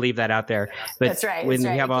don't want to leave that out there. But that's right. When we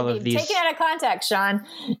have all of these, take it out of context, Sean.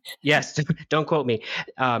 Yes, don't quote me.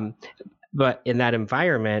 But in that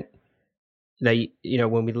environment,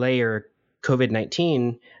 when we layer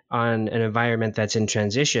COVID-19 on an environment that's in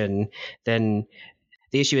transition, then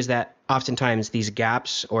The issue is that oftentimes these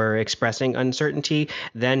gaps or expressing uncertainty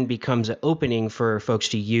then becomes an opening for folks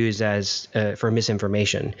to use as for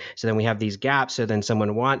misinformation. So then we have these gaps. So then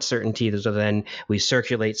someone wants certainty. So then we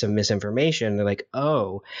circulate some misinformation. They're like,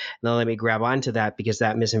 oh, now let me grab onto that because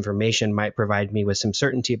that misinformation might provide me with some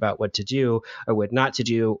certainty about what to do or what not to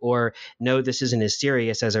do. Or no, this isn't as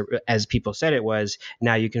serious as people said it was.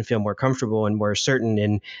 Now you can feel more comfortable and more certain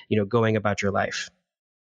in, going about your life.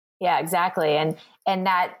 Yeah, exactly. And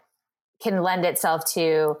that can lend itself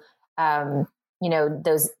to,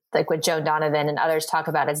 those, like what Joan Donovan and others talk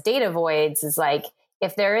about as data voids, is like,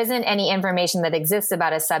 if there isn't any information that exists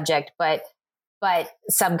about a subject, but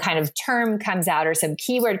some kind of term comes out or some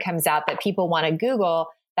keyword comes out that people want to Google,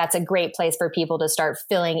 that's a great place for people to start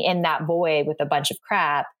filling in that void with a bunch of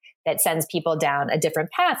crap that sends people down a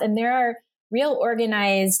different path. And there are real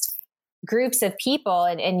organized groups of people,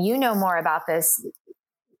 and you know more about this.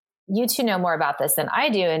 You two know more about this than I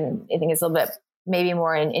do. And I think it's a little bit maybe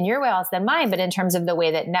more in your wheelhouse than mine, but in terms of the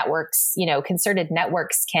way that networks, concerted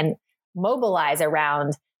networks can mobilize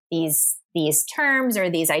around these terms or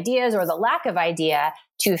these ideas or the lack of idea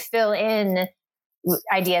to fill in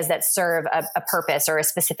ideas that serve a purpose or a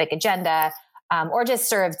specific agenda, or just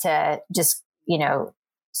serve to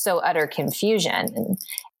sow utter confusion. And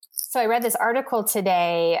so I read this article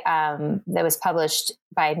today that was published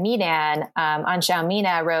by Meedan. Anshao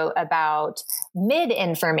Meena wrote about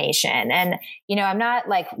mid-information. And, I'm not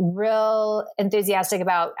like real enthusiastic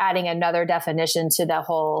about adding another definition to the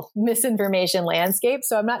whole misinformation landscape.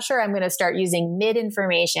 So I'm not sure I'm going to start using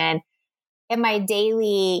mid-information in my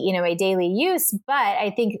daily use. But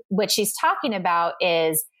I think what she's talking about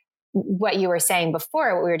is what you were saying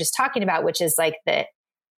before, what we were just talking about, which is like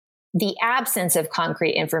the absence of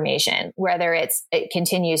concrete information, whether it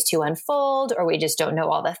continues to unfold or we just don't know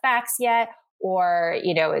all the facts yet, or,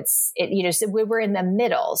 we're in the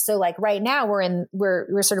middle. So like right now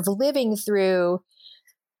we're sort of living through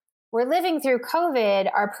COVID.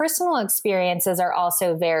 Our personal experiences are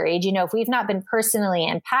also varied. If we've not been personally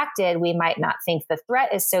impacted, we might not think the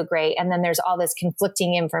threat is so great. And then there's all this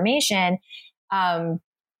conflicting information, that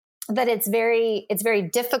it's very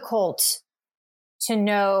difficult to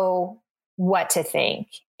know what to think.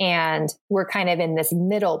 And we're kind of in this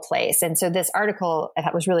middle place. And so this article I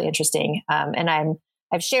thought was really interesting. And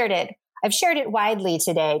I've shared it widely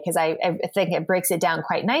today because I think it breaks it down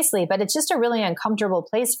quite nicely, but it's just a really uncomfortable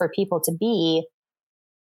place for people to be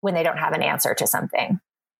when they don't have an answer to something.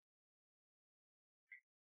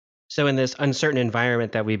 So in this uncertain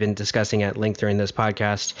environment that we've been discussing at length during this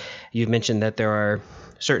podcast, you've mentioned that there are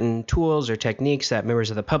certain tools or techniques that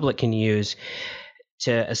members of the public can use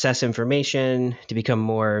to assess information, to become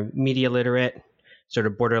more media literate, sort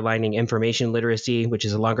of borderlining information literacy, which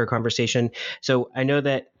is a longer conversation. So I know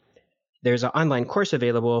that there's an online course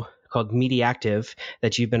available called MediaActive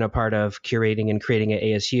that you've been a part of curating and creating at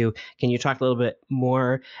ASU. Can you talk a little bit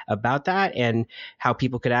more about that and how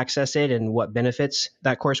people could access it and what benefits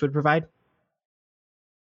that course would provide?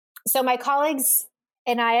 So my colleagues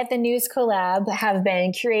and I at the News Collab have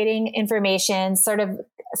been curating information, sort of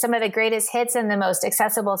some of the greatest hits and the most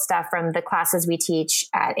accessible stuff from the classes we teach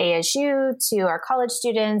at ASU to our college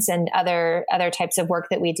students and other types of work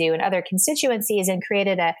that we do in other constituencies, and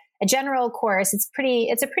created a general course. It's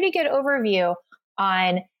a pretty good overview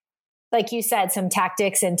on, like you said, some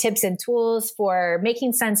tactics and tips and tools for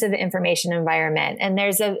making sense of the information environment. And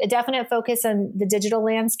there's a definite focus on the digital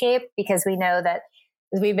landscape, because we know that,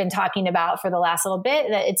 as we've been talking about for the last little bit,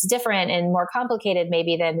 that it's different and more complicated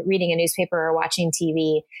maybe than reading a newspaper or watching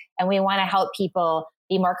TV. And we want to help people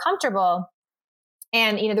be more comfortable.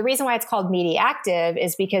 And, the reason why it's called MediaActive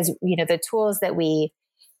is because, the tools that we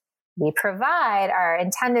provide are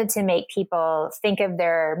intended to make people think of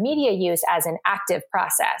their media use as an active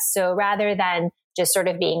process. So rather than just sort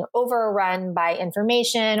of being overrun by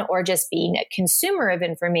information or just being a consumer of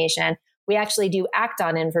information, we actually do act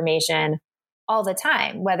on information all the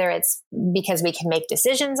time, whether it's because we can make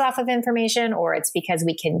decisions off of information, or it's because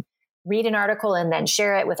we can read an article and then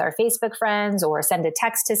share it with our Facebook friends or send a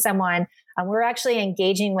text to someone. We're actually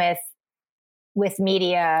engaging with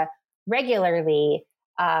media regularly,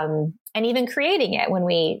 and even creating it. When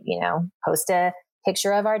we, post a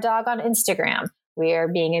picture of our dog on Instagram, we are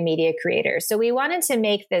being a media creator. So we wanted to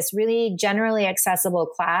make this really generally accessible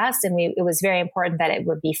class, and it was very important that it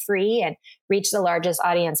would be free and reach the largest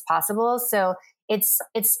audience possible. So it's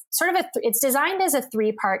sort of it's designed as a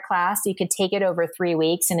 3-part class. You could take it over 3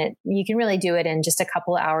 weeks, and you can really do it in just a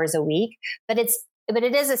couple of hours a week. But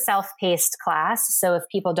it is a self-paced class. So if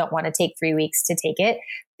people don't want to take 3 weeks to take it,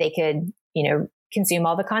 they could, consume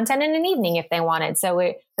all the content in an evening if they wanted.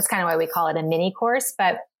 So that's kind of why we call it a mini course.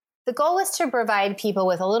 But the goal is to provide people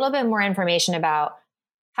with a little bit more information about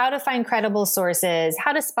how to find credible sources,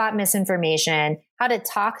 how to spot misinformation, how to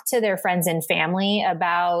talk to their friends and family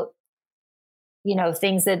about,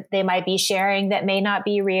 things that they might be sharing that may not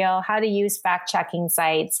be real, how to use fact-checking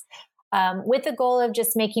sites, with the goal of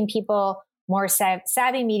just making people more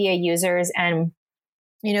savvy media users. And,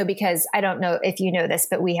 because I don't know if you know this,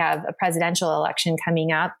 but we have a presidential election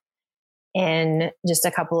coming up in just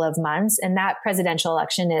a couple of months. And that presidential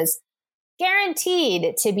election is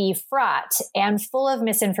guaranteed to be fraught and full of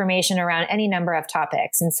misinformation around any number of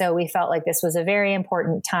topics. And so we felt like this was a very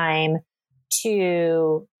important time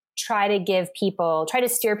to try to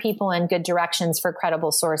steer people in good directions for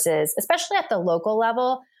credible sources, especially at the local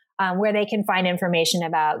level, where they can find information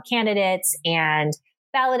about candidates and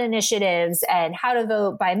ballot initiatives and how to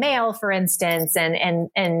vote by mail, for instance, and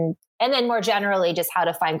then more generally, just how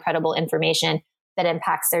to find credible information that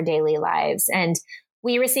impacts their daily lives. And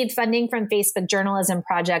we received funding from Facebook Journalism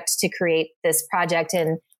Project to create this project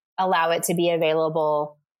and allow it to be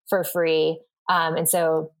available for free. And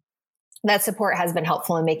so that support has been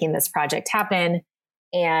helpful in making this project happen.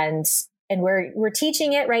 And we're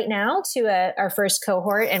teaching it right now to our first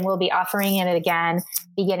cohort, and we'll be offering it again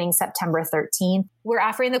beginning September 13th. We're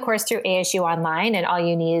offering the course through ASU Online, and all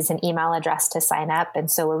you need is an email address to sign up. And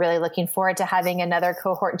so we're really looking forward to having another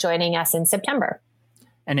cohort joining us in September.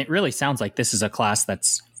 And it really sounds like this is a class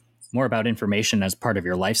that's more about information as part of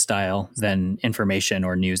your lifestyle than information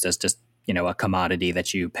or news as just, a commodity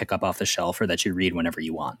that you pick up off the shelf or that you read whenever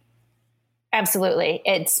you want. Absolutely.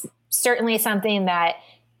 It's certainly something that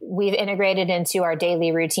we've integrated into our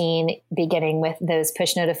daily routine, beginning with those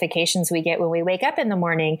push notifications we get when we wake up in the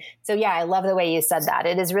morning. So yeah, I love the way you said that.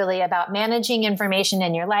 It is really about managing information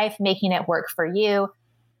in your life, making it work for you,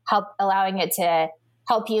 allowing it to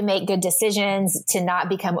help you make good decisions, to not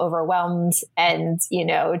become overwhelmed and,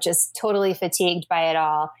 just totally fatigued by it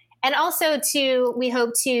all. And also we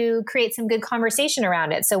hope to create some good conversation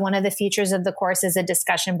around it. So one of the features of the course is a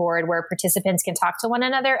discussion board where participants can talk to one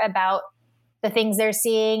another about the things they're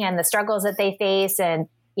seeing and the struggles that they face and,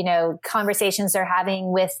 conversations they're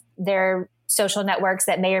having with their social networks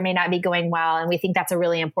that may or may not be going well. And we think that's a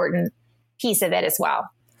really important piece of it as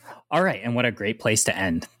well. All right. And what a great place to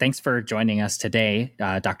end. Thanks for joining us today,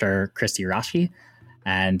 Dr. Christy Rashki.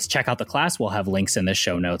 And check out the class. We'll have links in the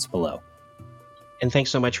show notes below. And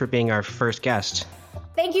thanks so much for being our first guest.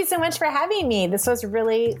 Thank you so much for having me. This was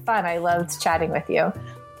really fun. I loved chatting with you.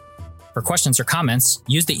 For questions or comments,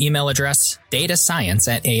 use the email address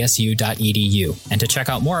datascience@asu.edu. And to check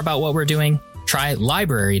out more about what we're doing, try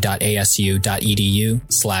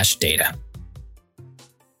library.asu.edu/data.